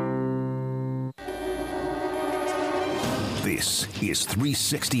 This is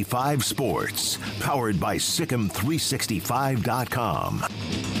 365 Sports, powered by Sikkim365.com.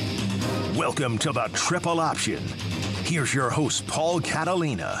 Welcome to the Triple Option. Here's your host, Paul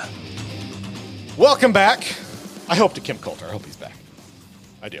Catalina. Welcome back. I hope to Kim Coulter. I hope he's back.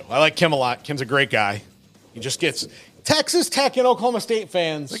 I do. I like Kim a lot. Kim's a great guy. He just gets Texas Tech and Oklahoma State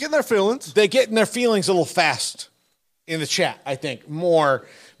fans. They get in their feelings. They get in their feelings a little fast in the chat, I think, more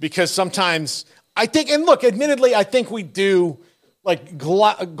because sometimes I think, and look, admittedly, I think we do like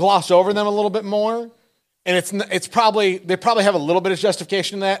gloss over them a little bit more. And it's probably, they probably have a little bit of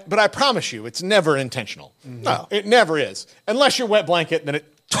justification in that, but I promise you, it's never intentional. No. It never is. Unless you're wet blanket, then it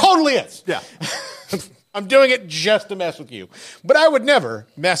totally is. Yeah. I'm doing it just to mess with you. But I would never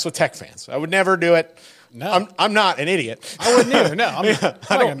mess with Tech fans. I would never do it. No. I'm not an idiot. I wouldn't either. No, I'm not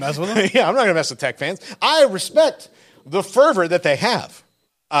going to mess with them. Yeah, I'm not going to mess with Tech fans. I respect the fervor that they have.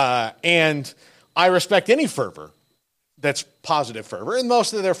 And I respect any fervor that's positive fervor, and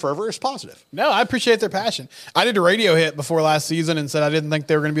most of their fervor is positive. No, I appreciate their passion. I did a radio hit before last season and said I didn't think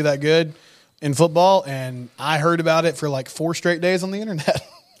they were going to be that good in football, and I heard about it for like 4 straight days on the internet.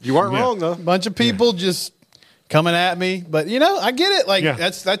 You weren't wrong, though. A bunch of people just coming at me, but I get it. Like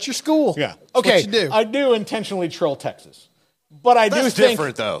that's your school. Yeah. That's Okay. what you do. I do intentionally troll Texas, But I That's do think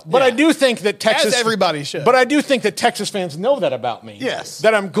different, though. But I do think that Texas, As everybody should. But I do think that Texas fans know that about me. Yes.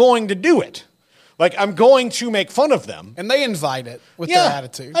 That I'm going to do it. Like, I'm going to make fun of them. And they invite it with their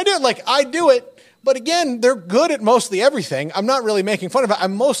attitude. I do. Like, I do it. But again, they're good at mostly everything. I'm not really making fun of it.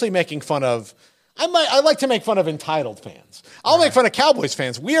 I'm mostly making fun of. I like to make fun of entitled fans. I'll make fun of Cowboys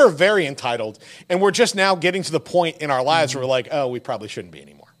fans. We are very entitled, and we're just now getting to the point in our lives where we're like, oh, we probably shouldn't be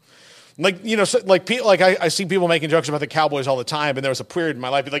anymore. Like, you know, I see people making jokes about the Cowboys all the time, and there was a period in my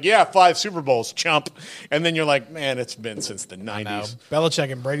life, like, yeah, 5 Super Bowls, chump. And then you're like, man, it's been since the 90s.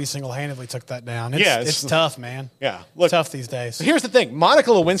 Belichick and Brady single-handedly took that down. It's tough, man. Yeah. Look, it's tough these days. Here's the thing. Monica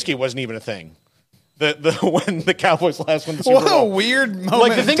Lewinsky wasn't even a thing. When the Cowboys last won the Super Bowl. What a weird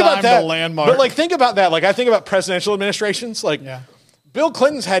moment in time to landmark. But like, think about that. Like, I think about presidential administrations. Like, Bill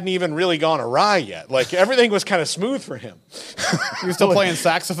Clinton's hadn't even really gone awry yet. Like, everything was kind of smooth for him. He was still playing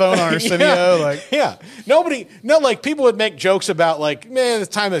saxophone on Arsenio. Like people would make jokes about like, man,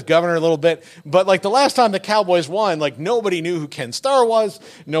 it's time as governor a little bit. But like the last time the Cowboys won, like nobody knew who Ken Starr was.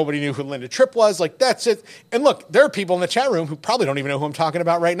 Nobody knew who Linda Tripp was. Like, that's it. And look, there are people in the chat room who probably don't even know who I'm talking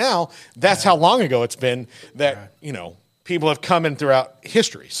about right now. That's how long ago it's been that, you know, people have come in throughout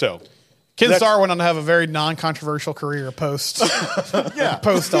history. So Ken Starr went on to have a very non-controversial career post.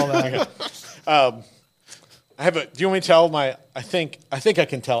 Post all that. Do you want me to tell my? I think I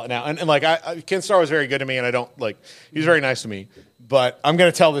can tell it now. And like, Ken Starr was very good to me, and I don't like. He was very nice to me. But I'm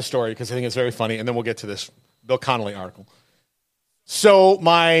going to tell this story because I think it's very funny, and then we'll get to this Bill Connolly article. So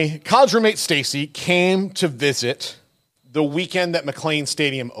my college roommate Stacy came to visit the weekend that McLean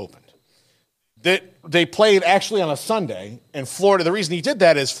Stadium opened. They played actually on a Sunday, and Florida. The reason he did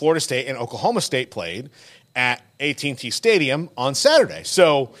that is Florida State and Oklahoma State played at AT&T Stadium on Saturday.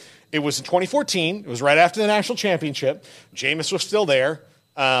 So it was in 2014. It was right after the national championship. Jameis was still there,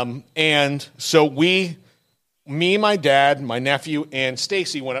 and so me, my dad, my nephew, and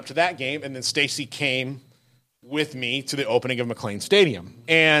Stacy went up to that game, and then Stacy came with me to the opening of McLean Stadium.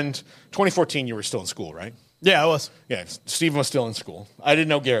 And 2014, you were still in school, right? Yeah, I was. Yeah, Stephen was still in school. I didn't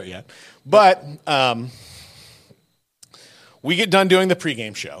know Garrett yet. But we get done doing the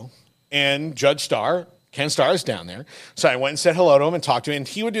pregame show, and Ken Starr is down there. So I went and said hello to him and talked to him. And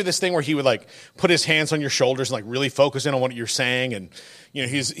he would do this thing where he would like put his hands on your shoulders and like really focus in on what you're saying. And you know,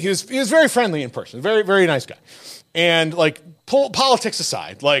 he was very friendly in person, very, very nice guy. And like politics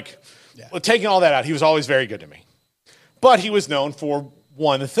aside, taking all that out, he was always very good to me. But he was known for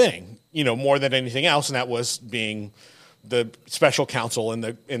one thing, you know, more than anything else, and that was being the special counsel in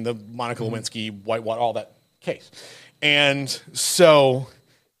the Monica Lewinsky Whitewater, all that case. And so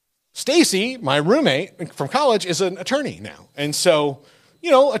Stacy, my roommate from college, is an attorney now. And so,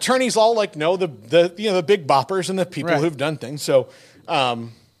 you know, attorneys all like know the big boppers and the people who've done things. So I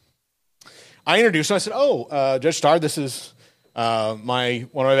introduced him. I said, Judge Starr, this is one of my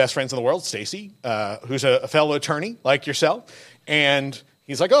best friends in the world, Stacy, who's a fellow attorney like yourself. And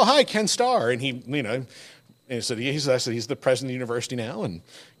he's like, oh, hi, Ken Starr. And he, you know, and I said, he's the president of the university now. And,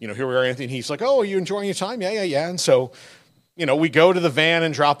 you know, here we are, Anthony. And he's like, oh, are you enjoying your time? Yeah. And so, you know, we go to the van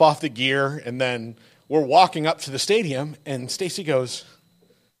and drop off the gear. And then we're walking up to the stadium. And Stacy goes,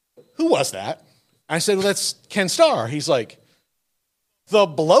 who was that? I said, well, that's Ken Starr. He's like, the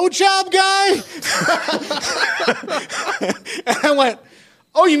blowjob guy? And I went,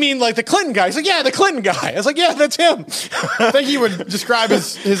 oh, you mean like the Clinton guy? He's like, yeah, the Clinton guy. I was like, yeah, that's him. I think he would describe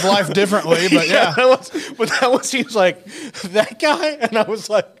his life differently, but yeah. He was like, that guy? And I was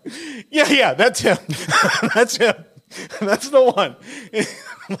like, yeah, that's him. That's him. That's the one.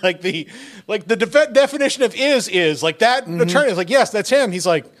 the definition of is like that attorney is like, yes, that's him. He's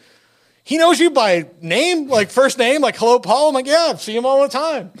like, he knows you by name, like first name, like hello, Paul. I'm like, yeah, I see him all the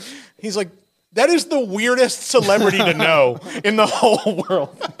time. He's like, that is the weirdest celebrity to know in the whole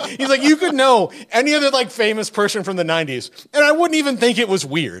world. He's like, you could know any other like famous person from the 90s, and I wouldn't even think it was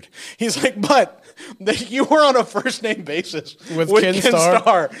weird. He's like, but that you were on a first name basis with Ken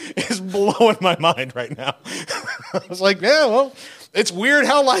Starr is blowing my mind right now. I was like, yeah, well, it's weird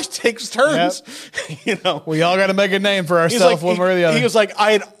how life takes turns. Yep. You know, we all got to make a name for ourselves one way or the other. He was like,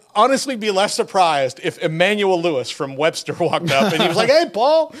 I'd honestly be less surprised if Emmanuel Lewis from Webster walked up and he was like, hey,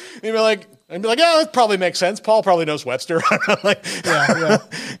 Paul. And he'd be like, yeah, that probably makes sense. Paul probably knows Webster. Like, yeah.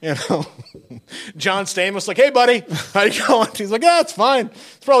 You know, John Stamos, like, hey, buddy, how you going? He's like, yeah, it's fine.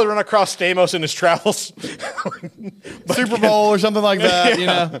 He's probably run across Stamos in his travels. Super Bowl or something like that, you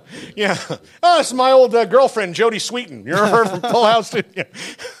know? Yeah. Oh, it's my old girlfriend, Jodie Sweetin. You ever heard from Full House?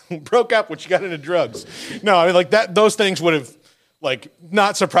 Broke up when she got into drugs. No, I mean, like that. Those things would have, like,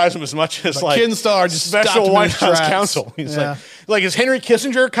 not surprised him as much as like Ken Starr just special White House counsel. He's like, is Henry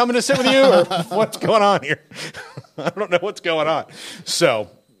Kissinger coming to sit with you, or what's going on here? I don't know what's going on. So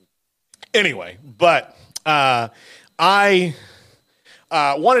anyway, but I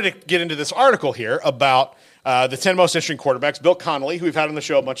wanted to get into this article here about the 10 most interesting quarterbacks. Bill Connolly, who we've had on the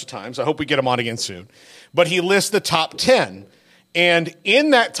show a bunch of times. I hope we get him on again soon. But he lists the top 10. And in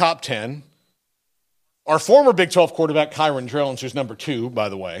that top 10, our former Big 12 quarterback, Kyron Drones, who's number 2, by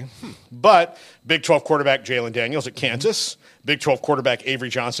the way. But Big 12 quarterback Jalen Daniels at Kansas. Big 12 quarterback Avery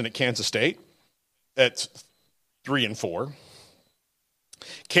Johnson at Kansas State. That's 3 and 4.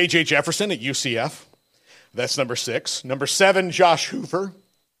 KJ Jefferson at UCF. That's number 6. Number 7, Josh Hoover.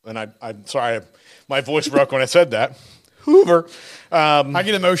 And I'm sorry, my voice broke when I said that. Hoover. I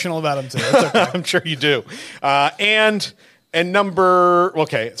get emotional about him, too. It's okay. I'm sure you do. And number,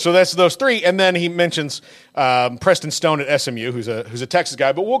 okay, so that's those 3. And then he mentions Preston Stone at SMU, who's a Texas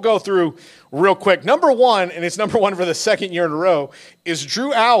guy. But we'll go through real quick. Number 1, and it's number 1 for the second year in a row, is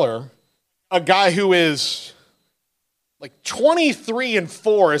Drew Aller, a guy who is like 23 and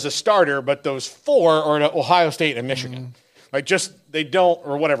 4 as a starter, but those 4 are at Ohio State and Michigan. Like they don't,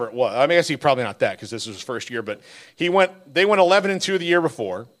 or whatever it was. I mean, I guess he's probably not that because this was his first year, but they went 11 and 2 the year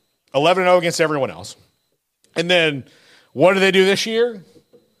before, 11 and 0 against everyone else. And then what do they do this year?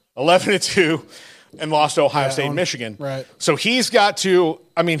 11 and 2 and lost to Ohio State and Michigan. Right. So he's got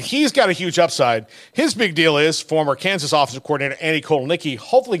a huge upside. His big deal is former Kansas offensive coordinator Andy Kotelnicki,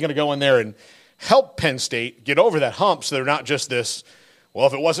 hopefully going to go in there and help Penn State get over that hump so they're not just this, well,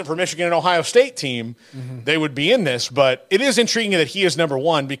 if it wasn't for Michigan and Ohio State team, they would be in this. But it is intriguing that he is number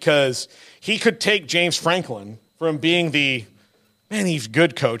 1 because he could take James Franklin from being the, man, he's a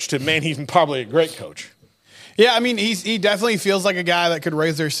good coach to, man, he's probably a great coach. Yeah, I mean, he definitely feels like a guy that could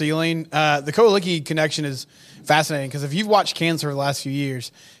raise their ceiling. The Kotelnicki connection is fascinating because if you've watched Kansas over the last few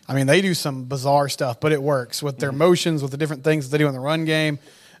years, I mean, they do some bizarre stuff, but it works with their motions, with the different things that they do in the run game.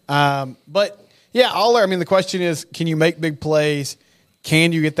 But, yeah, Aller, I mean, the question is, can you make big plays?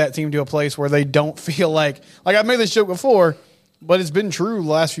 Can you get that team to a place where they don't feel like I've made this joke before, but it's been true the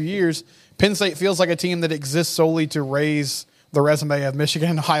last few years. Penn State feels like a team that exists solely to raise the resume of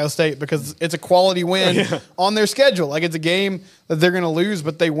Michigan and Ohio State because it's a quality win on their schedule. Like it's a game that they're going to lose,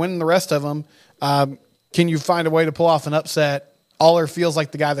 but they win the rest of them. Can you find a way to pull off an upset? Aller feels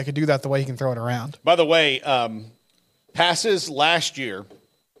like the guy that could do that the way he can throw it around. By the way, passes last year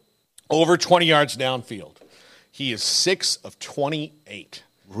over 20 yards downfield. He is 6 of 28.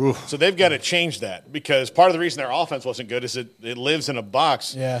 Oof. So they've got to change that because part of the reason their offense wasn't good is it lives in a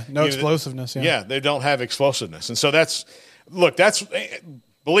box. Yeah, no explosiveness. Yeah, they don't have explosiveness. And so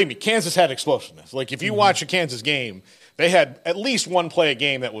believe me, Kansas had explosiveness. Like if you watch a Kansas game, they had at least one play a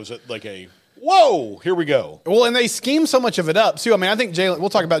game that was like a, whoa, here we go. Well, and they scheme so much of it up, too. I mean, I think we'll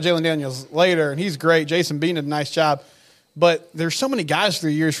talk about Jalen Daniels later, and he's great. Jason Bean did a nice job. But there's so many guys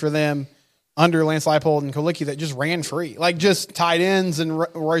through years for them under Lance Leipold and Kolicki that just ran free, like just tight ends and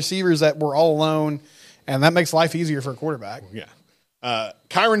receivers that were all alone, and that makes life easier for a quarterback. Yeah.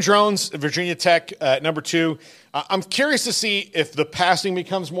 Kyron Drones, Virginia Tech, number 2. I'm curious to see if the passing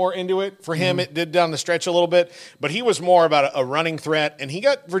becomes more into it. For him, it did down the stretch a little bit, but he was more about a running threat, and he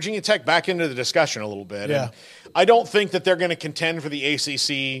got Virginia Tech back into the discussion a little bit. Yeah. And I don't think that they're going to contend for the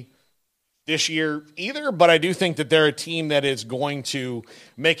ACC this year either, but I do think that they're a team that is going to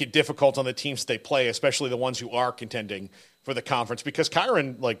make it difficult on the teams they play, especially the ones who are contending for the conference, because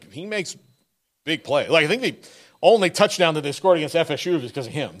Kyron, he makes big play. I think the only touchdown that they scored against FSU is because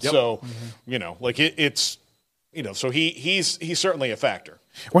of him. Yep. So, it's so he's certainly a factor.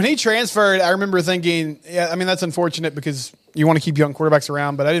 When he transferred, I remember thinking, yeah, I mean, that's unfortunate because you want to keep young quarterbacks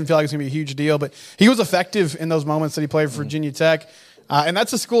around, but I didn't feel like it was going to be a huge deal. But he was effective in those moments that he played for Virginia Tech. And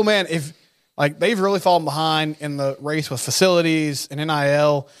that's a school, man, they've really fallen behind in the race with facilities and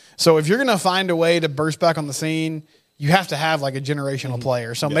NIL. So if you're going to find a way to burst back on the scene, you have to have a generational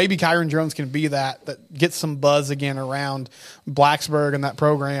player. So maybe Kyron Drones can be that gets some buzz again around Blacksburg and that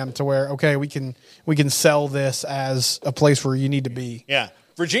program to where, okay, we can sell this as a place where you need to be. Yeah.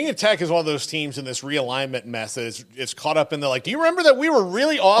 Virginia Tech is one of those teams in this realignment mess that is caught up in the do you remember that we were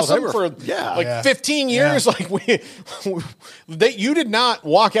really awesome for 15 years? Yeah. You did not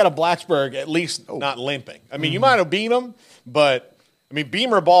walk out of Blacksburg at least not limping. I mean, you might have beat them, but I mean,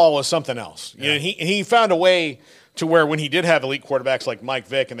 Beamer ball was something else. Yeah. He found a way to where when he did have elite quarterbacks like Mike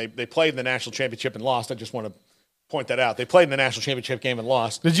Vick and they played in the national championship and lost. I just want to point that out. They played in the national championship game and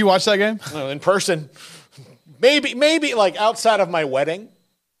lost. Did you watch that game? In person. Maybe outside of my wedding.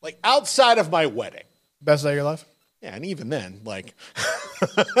 Outside of my wedding. Best day of your life? Yeah, and even then, no,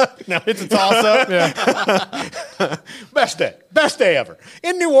 it's a toss-up. Yeah. Best day ever.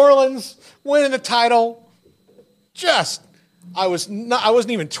 In New Orleans, winning the title. I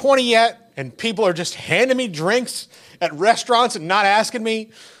wasn't even 20 yet. and people are just handing me drinks at restaurants and not asking me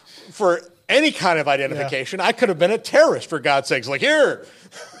for any kind of identification. I could have been a terrorist, for God's sakes. Like, here.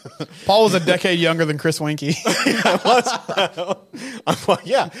 Paul was a decade younger than Chris Winkie.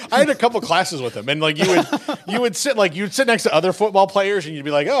 Yeah, I had a couple classes with him, and like you would sit next to other football players, and you'd be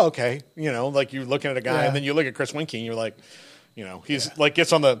like, oh, okay, like you're looking at a guy, and then you look at Chris Winkie, and you're like, he's like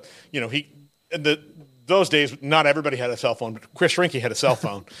gets on the, those days, not everybody had a cell phone, but Chris Winkie had a cell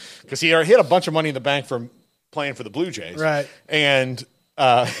phone because he had a bunch of money in the bank from playing for the Blue Jays, right? And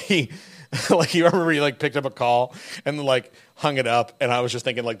he. Like, you remember he like picked up a call and like hung it up, and I was just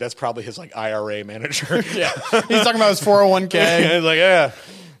thinking like that's probably his like IRA manager. Yeah, he's talking about his 401k. And he's like, yeah,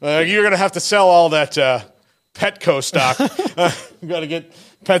 you're gonna have to sell all that Petco stock. You got to get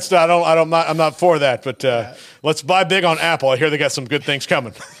pet stock. I'm not for that, but let's buy big on Apple. I hear they got some good things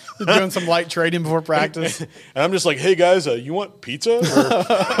coming. Doing some light trading before practice, and I'm just like, hey guys, you want pizza?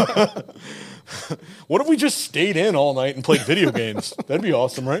 Or what if we just stayed in all night and played video games? That'd be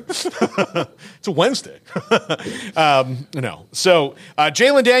awesome, right? It's a Wednesday. No. So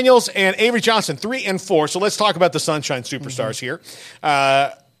Jalen Daniels and Avery Johnson, 3 and 4. So let's talk about the Sunshine Superstars here.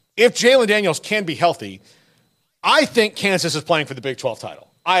 If Jalen Daniels can be healthy, I think Kansas is playing for the Big 12 title.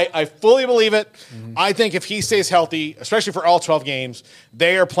 I fully believe it. I think if he stays healthy, especially for all 12 games,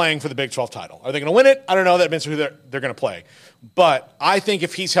 they are playing for the Big 12 title. Are they going to win it? I don't know. That means who they're going to play. But I think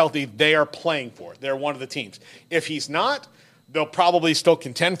if he's healthy, they are playing for it. They're one of the teams. If he's not, they'll probably still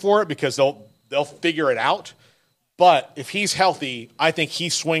contend for it because they'll figure it out. But if he's healthy, I think he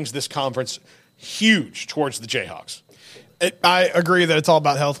swings this conference huge towards the Jayhawks. I agree that it's all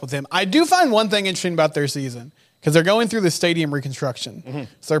about health with him. I do find one thing interesting about their season because they're going through the stadium reconstruction.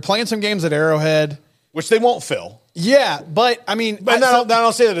 So they're playing some games at Arrowhead. Which they won't fill. Yeah, but I mean... But I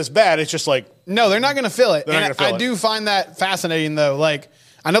don't say that it's bad. It's just like... No, they're not going to fill it. I do find that fascinating, though. Like,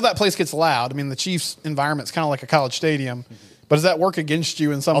 I know that place gets loud. I mean, the Chiefs' environment's kind of like a college stadium. But does that work against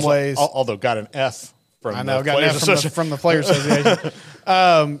you in some ways? Although got an F from the Players from the Players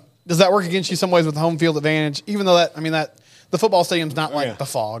Association. Does that work against you some ways with home field advantage? Even though the football stadium's not like the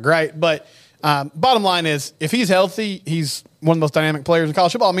Fog, right? But bottom line is, if he's healthy, he's one of the most dynamic players in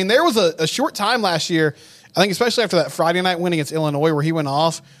college football. I mean, there was a short time last year, I think especially after that Friday night win against Illinois where he went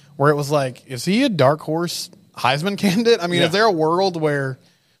off, where it was like, is he a dark horse Heisman candidate? I mean, is there a world where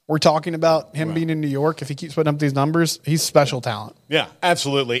we're talking about him being in New York if he keeps putting up these numbers? He's special talent. Yeah,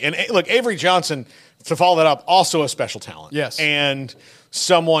 absolutely. And look, Avery Johnson, to follow that up, also a special talent. Yes. And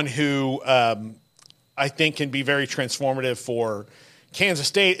someone who I think can be very transformative for Kansas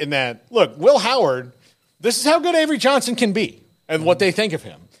State in that, look, Will Howard, this is how good Avery Johnson can be and what they think of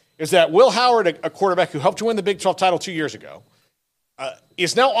him, is that Will Howard, a quarterback who helped to win the Big 12 title 2 years ago,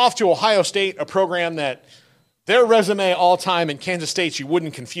 is now off to Ohio State, a program that their resume all time in Kansas State you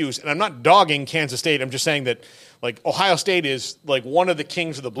wouldn't confuse. And I'm not dogging Kansas State. I'm just saying that like Ohio State is like one of the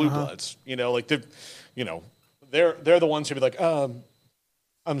kings of the Blue Bloods. Like they're the ones who be like,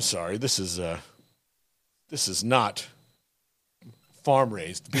 I'm sorry, this is not farm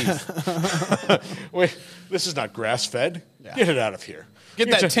raised beef. Wait, this is not grass fed. Yeah. Get it out of here. Get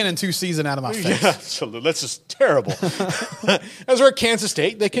that 10-2 season out of my face. Yeah, absolutely. That's just terrible. As we're at Kansas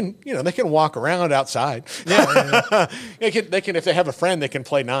State, they can walk around outside. Yeah. They can if they have a friend, they can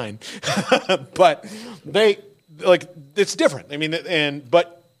play 9. But it's different. I mean,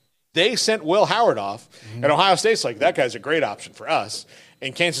 but they sent Will Howard off, and Ohio State's like, that guy's a great option for us.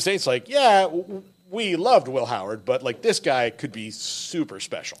 And Kansas State's like, yeah, we loved Will Howard, but like this guy could be super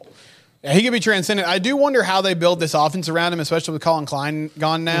special. Yeah, he could be transcendent. I do wonder how they build this offense around him, especially with Colin Klein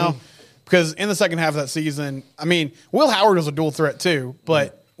gone now. Because in the second half of that season, I mean, Will Howard was a dual threat too,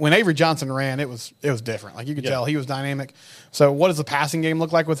 but when Avery Johnson ran, it was different. Like you could tell he was dynamic. So what does the passing game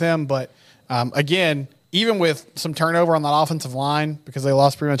look like with him? But again, even with some turnover on that offensive line, because they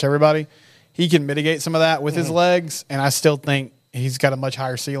lost pretty much everybody, he can mitigate some of that with his legs, and I still think he's got a much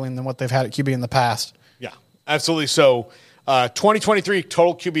higher ceiling than what they've had at QB in the past. Yeah, absolutely. So 2023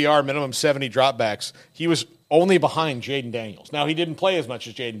 total QBR, minimum 70 dropbacks. He was only behind Jaden Daniels. Now, he didn't play as much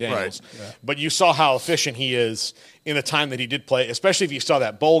as Jaden Daniels, but you saw how efficient he is in the time that he did play, especially if you saw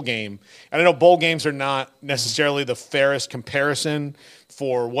that bowl game. And I know bowl games are not necessarily the fairest comparison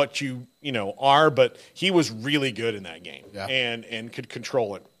for what you are, but he was really good in that game and could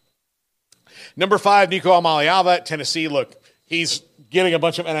control it. Number 5, Nico Amaliava at Tennessee. Look, he's getting a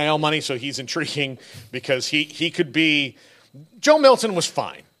bunch of NIL money, so he's intriguing because he could be – Joe Milton was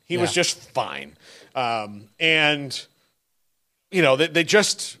fine. He was just fine. And,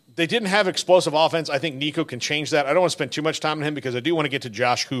 they didn't have explosive offense. I think Nico can change that. I don't want to spend too much time on him because I do want to get to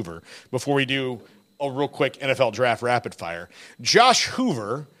Josh Hoover before we do a real quick NFL draft rapid fire. Josh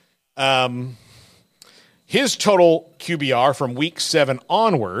Hoover His total QBR from week 7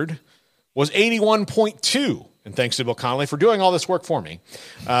 onward was 81.2. And thanks to Bill Connolly for doing all this work for me.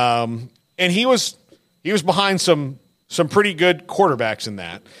 And he was behind some pretty good quarterbacks in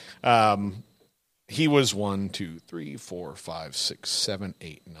that. He was 1, 2, 3, 4, 5, 6, 7,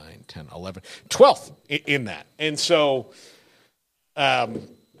 8, 9, 10, 11, 12th in that. And so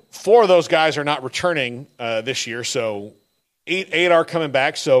 4 of those guys are not returning this year. So 8 are coming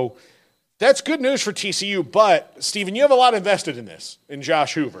back. So that's good news for TCU. But, Stephen, you have a lot invested in this, in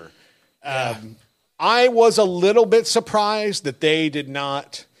Josh Hoover. I was a little bit surprised that they did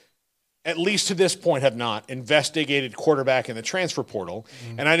not, at least to this point, have not investigated quarterback in the transfer portal.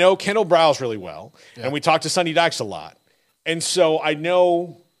 Mm-hmm. And I know Kendall Browse really well, and we talked to Sonny Dykes a lot. And so I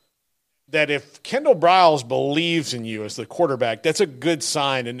know that if Kendall Browse believes in you as the quarterback, that's a good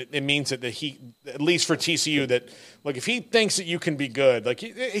sign, and it means that he, at least for TCU, that look, if he thinks that you can be good, like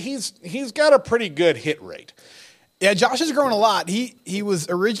he's got a pretty good hit rate. Yeah, Josh has grown a lot. He was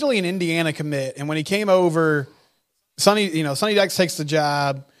originally an Indiana commit, and when he came over, Sonny Dykes takes the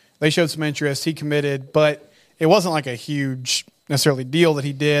job. They showed some interest. He committed, but it wasn't like a huge necessarily deal that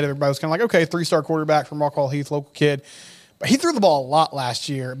he did. Everybody was kind of like, okay, 3-star quarterback from Rockwall Heath, local kid. But he threw the ball a lot last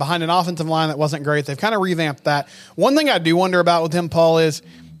year behind an offensive line that wasn't great. They've kind of revamped that. One thing I do wonder about with him, Paul, is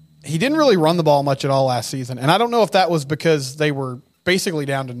he didn't really run the ball much at all last season. And I don't know if that was because they were basically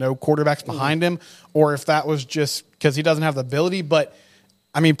down to no quarterbacks behind him, or if that was just because he doesn't have the ability. But,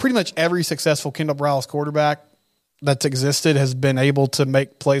 I mean, pretty much every successful Kendall Browse quarterback that's existed has been able to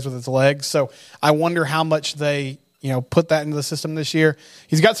make plays with his legs. So I wonder how much they, put that into the system this year.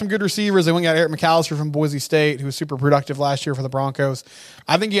 He's got some good receivers. They went and got Eric McAllister from Boise State, who was super productive last year for the Broncos.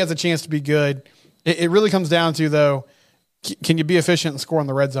 I think he has a chance to be good. It really comes down to, though, can you be efficient and score in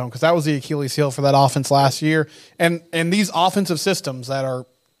the red zone? Because that was the Achilles heel for that offense last year. And these offensive systems that are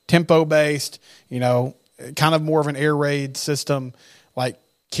tempo-based, kind of more of an air raid system, like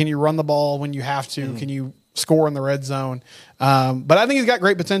can you run the ball when you have to? Can you score in the red zone? But I think he's got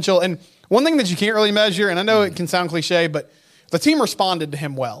great potential. And one thing that you can't really measure, and I know it can sound cliche, but the team responded to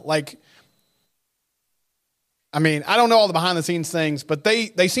him well. Like, I mean, I don't know all the behind-the-scenes things, but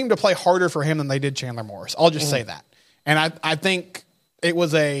they seem to play harder for him than they did Chandler Morris. I'll just say that. And I think it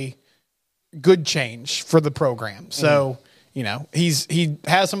was a good change for the program. So, he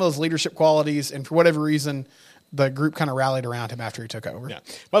has some of those leadership qualities, and for whatever reason, the group kind of rallied around him after he took over. Yeah.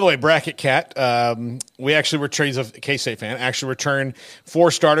 By the way, Bracket Cat, we actually Trey's a K-State fan, actually returned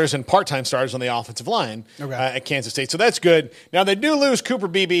 4 starters and part-time starters on the offensive line at Kansas State. So that's good. Now, they do lose Cooper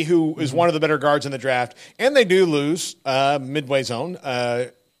Beebe, who is one of the better guards in the draft, and they do lose Midway Zone,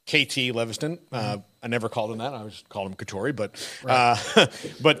 KT Leviston. I never called him that. I just called him Katori, but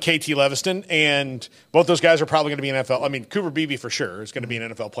KT Leviston. And both those guys are probably going to be NFL. I mean, Cooper Beebe for sure is going to be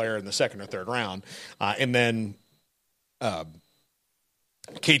an NFL player in the 2nd or 3rd round. And then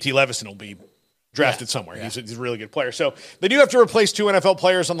KT Leviston will be drafted somewhere. Yeah. He's a really good player. So they do have to replace 2 NFL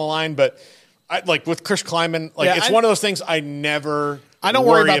players on the line, but with Chris Kleiman, it's one of those things I don't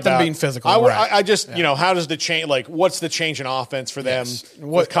worry about them being physical. I just, how does the change, what's the change in offense for them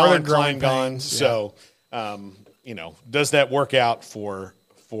with Colin Klein gone? So, does that work out for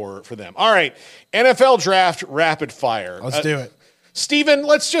them? All right. NFL draft rapid fire. Let's do it. Steven,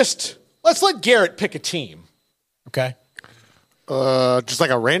 let's let Garrett pick a team. Okay. Just like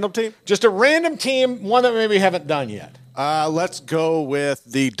a random team? Just a random team, one that maybe we haven't done yet. Let's go with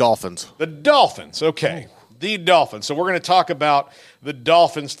the Dolphins. The Dolphins. Okay. The Dolphins. So we're going to talk about the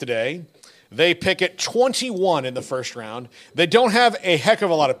Dolphins today. They pick at 21 in the first round. They don't have a heck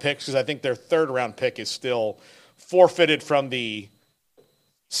of a lot of picks because I think their 3rd round pick is still forfeited from the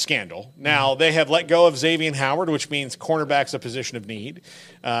scandal. Now, they have let go of Xavier Howard, which means cornerback's a position of need.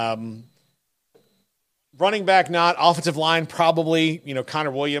 Running back not. Offensive line probably.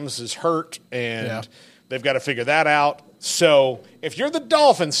 Connor Williams is hurt, and they've got to figure that out. So if you're the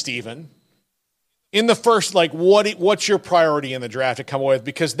Dolphins, Stephen, in the first, what's your priority in the draft to come away with?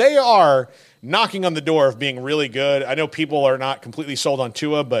 Because they are knocking on the door of being really good. I know people are not completely sold on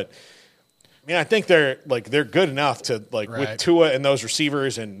Tua, but I think they're good enough to with Tua and those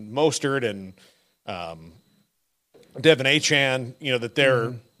receivers and Mostert and Devin Achane, that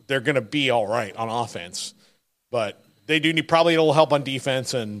they're going to be all right on offense. But they do need probably a little help on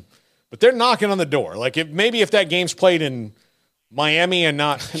defense, but they're knocking on the door. If that game's played in Miami and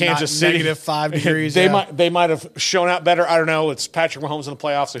not Kansas City, -5 degrees. They might have shown out better. I don't know. It's Patrick Mahomes in the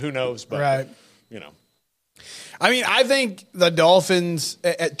playoffs, so who knows? But I think the Dolphins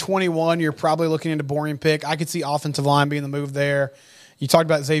at 21, you're probably looking at a boring pick. I could see offensive line being the move there. You talked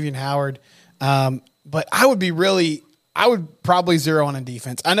about Xavier Howard, but I would be really I would probably zero on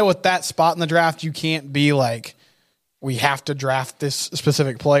defense. I know with that spot in the draft, you can't be like, we have to draft this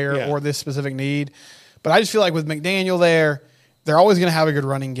specific player or this specific need. But I just feel like with McDaniel there, they're always going to have a good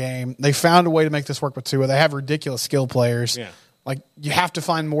running game. They found a way to make this work with Tua. They have ridiculous skill players. Yeah. Like, you have to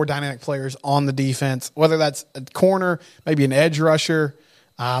find more dynamic players on the defense, whether that's a corner, maybe an edge rusher.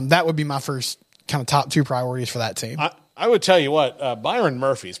 That would be my first kind of top 2 priorities for that team. I would tell you what, Byron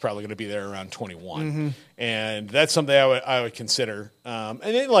Murphy is probably going to be there around 21, and that's something I would consider. And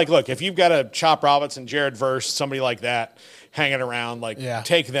then, like, look, if you've got a Chop Robinson, Jared Verse, somebody like that hanging around, like,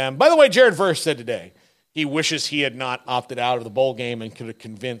 take them. By the way, Jared Verse said today he wishes he had not opted out of the bowl game and could have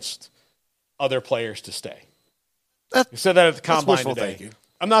convinced other players to stay. He said that at the combine today.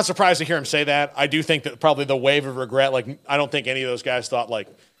 I'm not surprised to hear him say that. I do think that probably the wave of regret, like, I don't think any of those guys thought, like,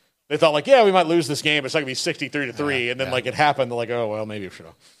 they thought, like, yeah, we might lose this game. It's not going to be 63-3. And then, like, it happened. They're like, oh, well, maybe we should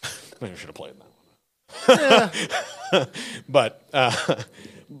have played that one. But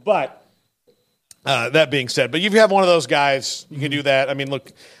that being said, but if you have one of those guys, you can do that. I mean,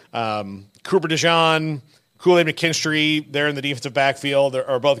 look, Cooper DeJean, Kool-Aid McKinstry, they're in the defensive backfield.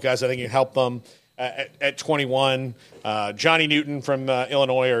 Are both guys I think can help them at 21. Johnny Newton from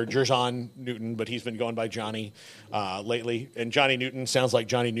Illinois, or Jerjon Newton, but he's been going by Johnny lately. And Johnny Newton sounds like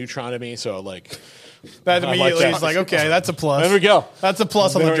Johnny Neutron to me, so like that immediately is like, okay, that's a plus. There we go. That's a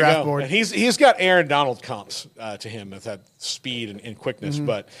plus on the draft board. And he's got Aaron Donald comps to him with that speed and quickness.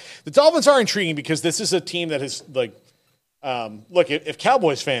 But the Dolphins are intriguing because this is a team that is like, look, if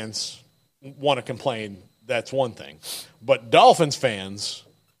Cowboys fans want to complain, that's one thing. But Dolphins fans,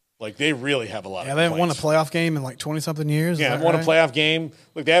 like, they really have a lot of complaints. They haven't won a playoff game in like 20-something years. Yeah, haven't won a playoff game.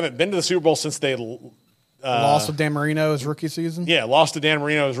 Look, they haven't been to the Super Bowl since they lost to Dan Marino's rookie season. Yeah, lost to Dan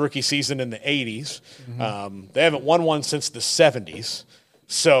Marino's rookie season in the 80s. They haven't won one since the 70s.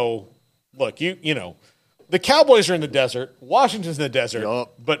 So, look, you know, the Cowboys are in the desert. Washington's in the desert.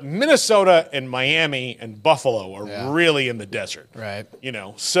 But Minnesota and Miami and Buffalo are really in the desert. Right. You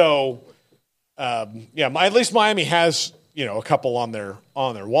know, so, at least Miami has, you know, a couple on their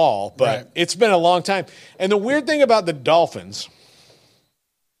wall, but it's been a long time. And the weird thing about the Dolphins,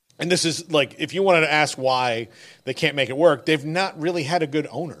 and this is like, if you wanted to ask why they can't make it work, they've not really had a good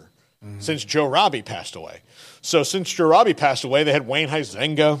owner since Joe Robbie passed away. So since Joe Robbie passed away, they had Wayne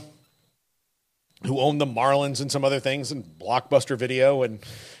Huizenga, who owned the Marlins and some other things, and Blockbuster Video, and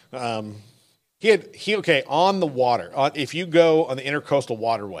he on the water. If you go on the Intercoastal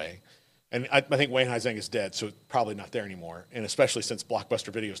Waterway. And I think Wayne Huizenga is dead, so it's probably not there anymore, and especially since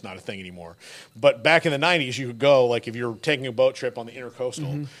Blockbuster Video is not a thing anymore. But back in the 90s, you could go, like if you're taking a boat trip on the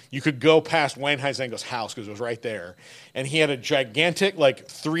Intercoastal, you could go past Wayne Huizenga's house because it was right there. And he had a gigantic, like,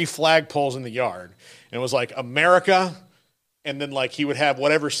 3 flagpoles in the yard. And it was like America, and then like he would have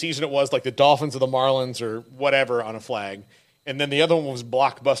whatever season it was, like the Dolphins or the Marlins or whatever on a flag. And then the other one was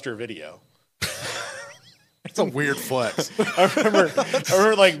Blockbuster Video. It's a weird flex. I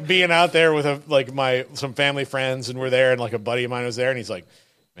remember like being out there with some family friends, and we're there, and like a buddy of mine was there, and he's like,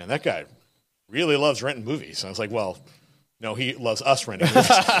 "Man, that guy really loves renting movies." And I was like, "Well, no, he loves us renting movies."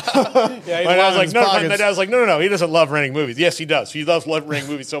 My dad was like, "No, he doesn't love renting movies." Yes, he does. He loves renting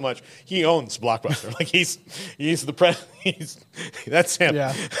movies so much. He owns Blockbuster. Like he's the president. That's him.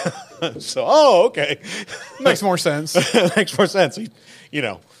 Yeah. So, okay, makes more sense. Makes more sense.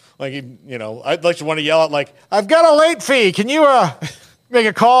 Like, I'd like to want to yell out, like, "I've got a late fee. Can you make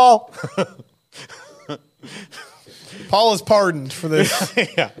a call?" Paul is pardoned for this.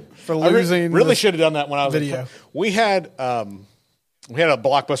 For losing. I really should have done that when I was video. We had a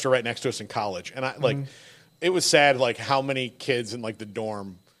Blockbuster right next to us in college, and it was sad, like how many kids in like the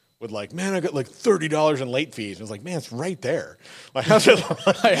dorm would like, "Man, I got like $30 in late fees." And I was like, "Man, it's right there. Like,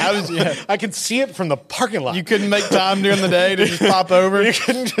 I can see it from the parking lot." You couldn't make time during the day to just pop over. You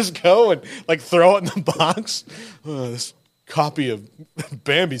couldn't just go and like throw it in the box. This copy of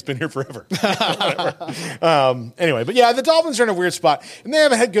Bambi's been here forever. Anyway, but yeah, the Dolphins are in a weird spot, and they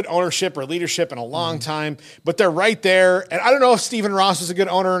haven't had good ownership or leadership in a long time. But they're right there, and I don't know if Stephen Ross is a good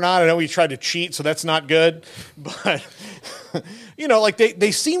owner or not. I know he tried to cheat, so that's not good. But like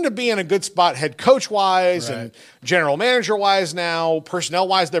they seem to be in a good spot, head coach wise and general manager wise now, personnel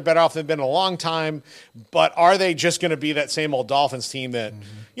wise. They're better off than they've been in a long time. But are they just going to be that same old Dolphins team that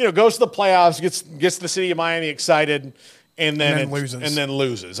goes to the playoffs, gets the city of Miami excited, and then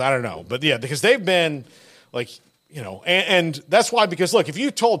loses? I don't know, but yeah, because they've been like and that's why, because look, if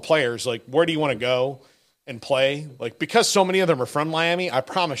you told players like, where do you want to go, and play, like because so many of them are from Miami, I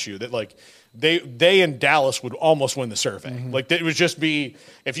promise you that like they in Dallas would almost win the survey. Mm-hmm. Like it would just be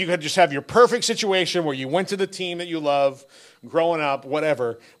if you could just have your perfect situation where you went to the team that you love growing up,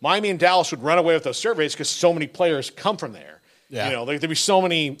 whatever. Miami and Dallas would run away with those surveys because so many players come from there. Yeah. You know, like there'd be so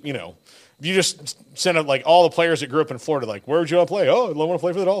many, you know, if you just send up like all the players that grew up in Florida, like, where would you want to play? Oh, I want to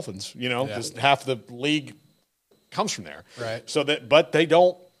play for the Dolphins, you know, because half the league comes from there. Right. So that, but they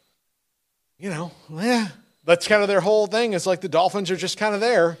don't, you know, that's kind of their whole thing. It's like the Dolphins are just kind of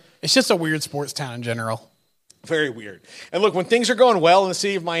there. It's just a weird sports town in general. Very weird. And look, when things are going well in the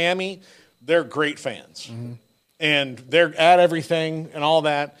city of Miami, they're great fans. Mm-hmm. And they're at everything and all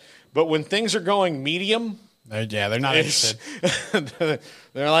that. But when things are going medium, they're not interested.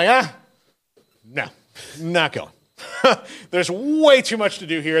 They're like, no, not going. There's way too much to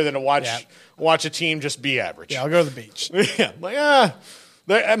do here than to watch a team just be average. Yeah, I'll go to the beach. Yeah,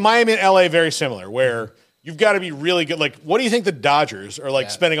 like Miami and LA very similar, where you've got to be really good. Like, what do you think the Dodgers are like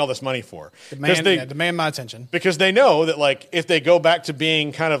spending all this money for? Demand my attention because they know that like if they go back to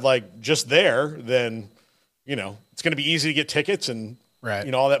being kind of like just there, then you know it's going to be easy to get tickets and. Right.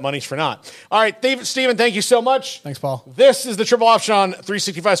 You know, all that money's for naught. All right, Steven, thank you so much. Thanks, Paul. This is the Triple Option on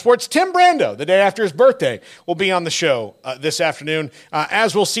 365 Sports. Tim Brando, the day after his birthday, will be on the show this afternoon,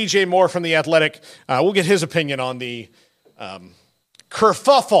 as will CJ Moore from The Athletic. We'll get his opinion on the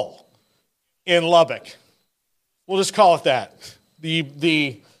kerfuffle in Lubbock. We'll just call it that.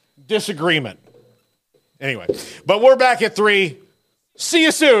 The disagreement. Anyway, but we're back at 3. See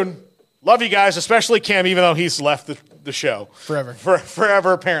you soon. Love you guys, especially Cam, even though he's left the show. Forever.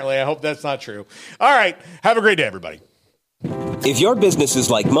 Forever, apparently. I hope that's not true. All right. Have a great day, everybody. If your business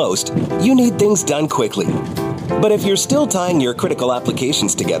is like most, you need things done quickly. But if you're still tying your critical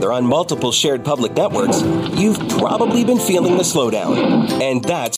applications together on multiple shared public networks, you've probably been feeling the slowdown. And that's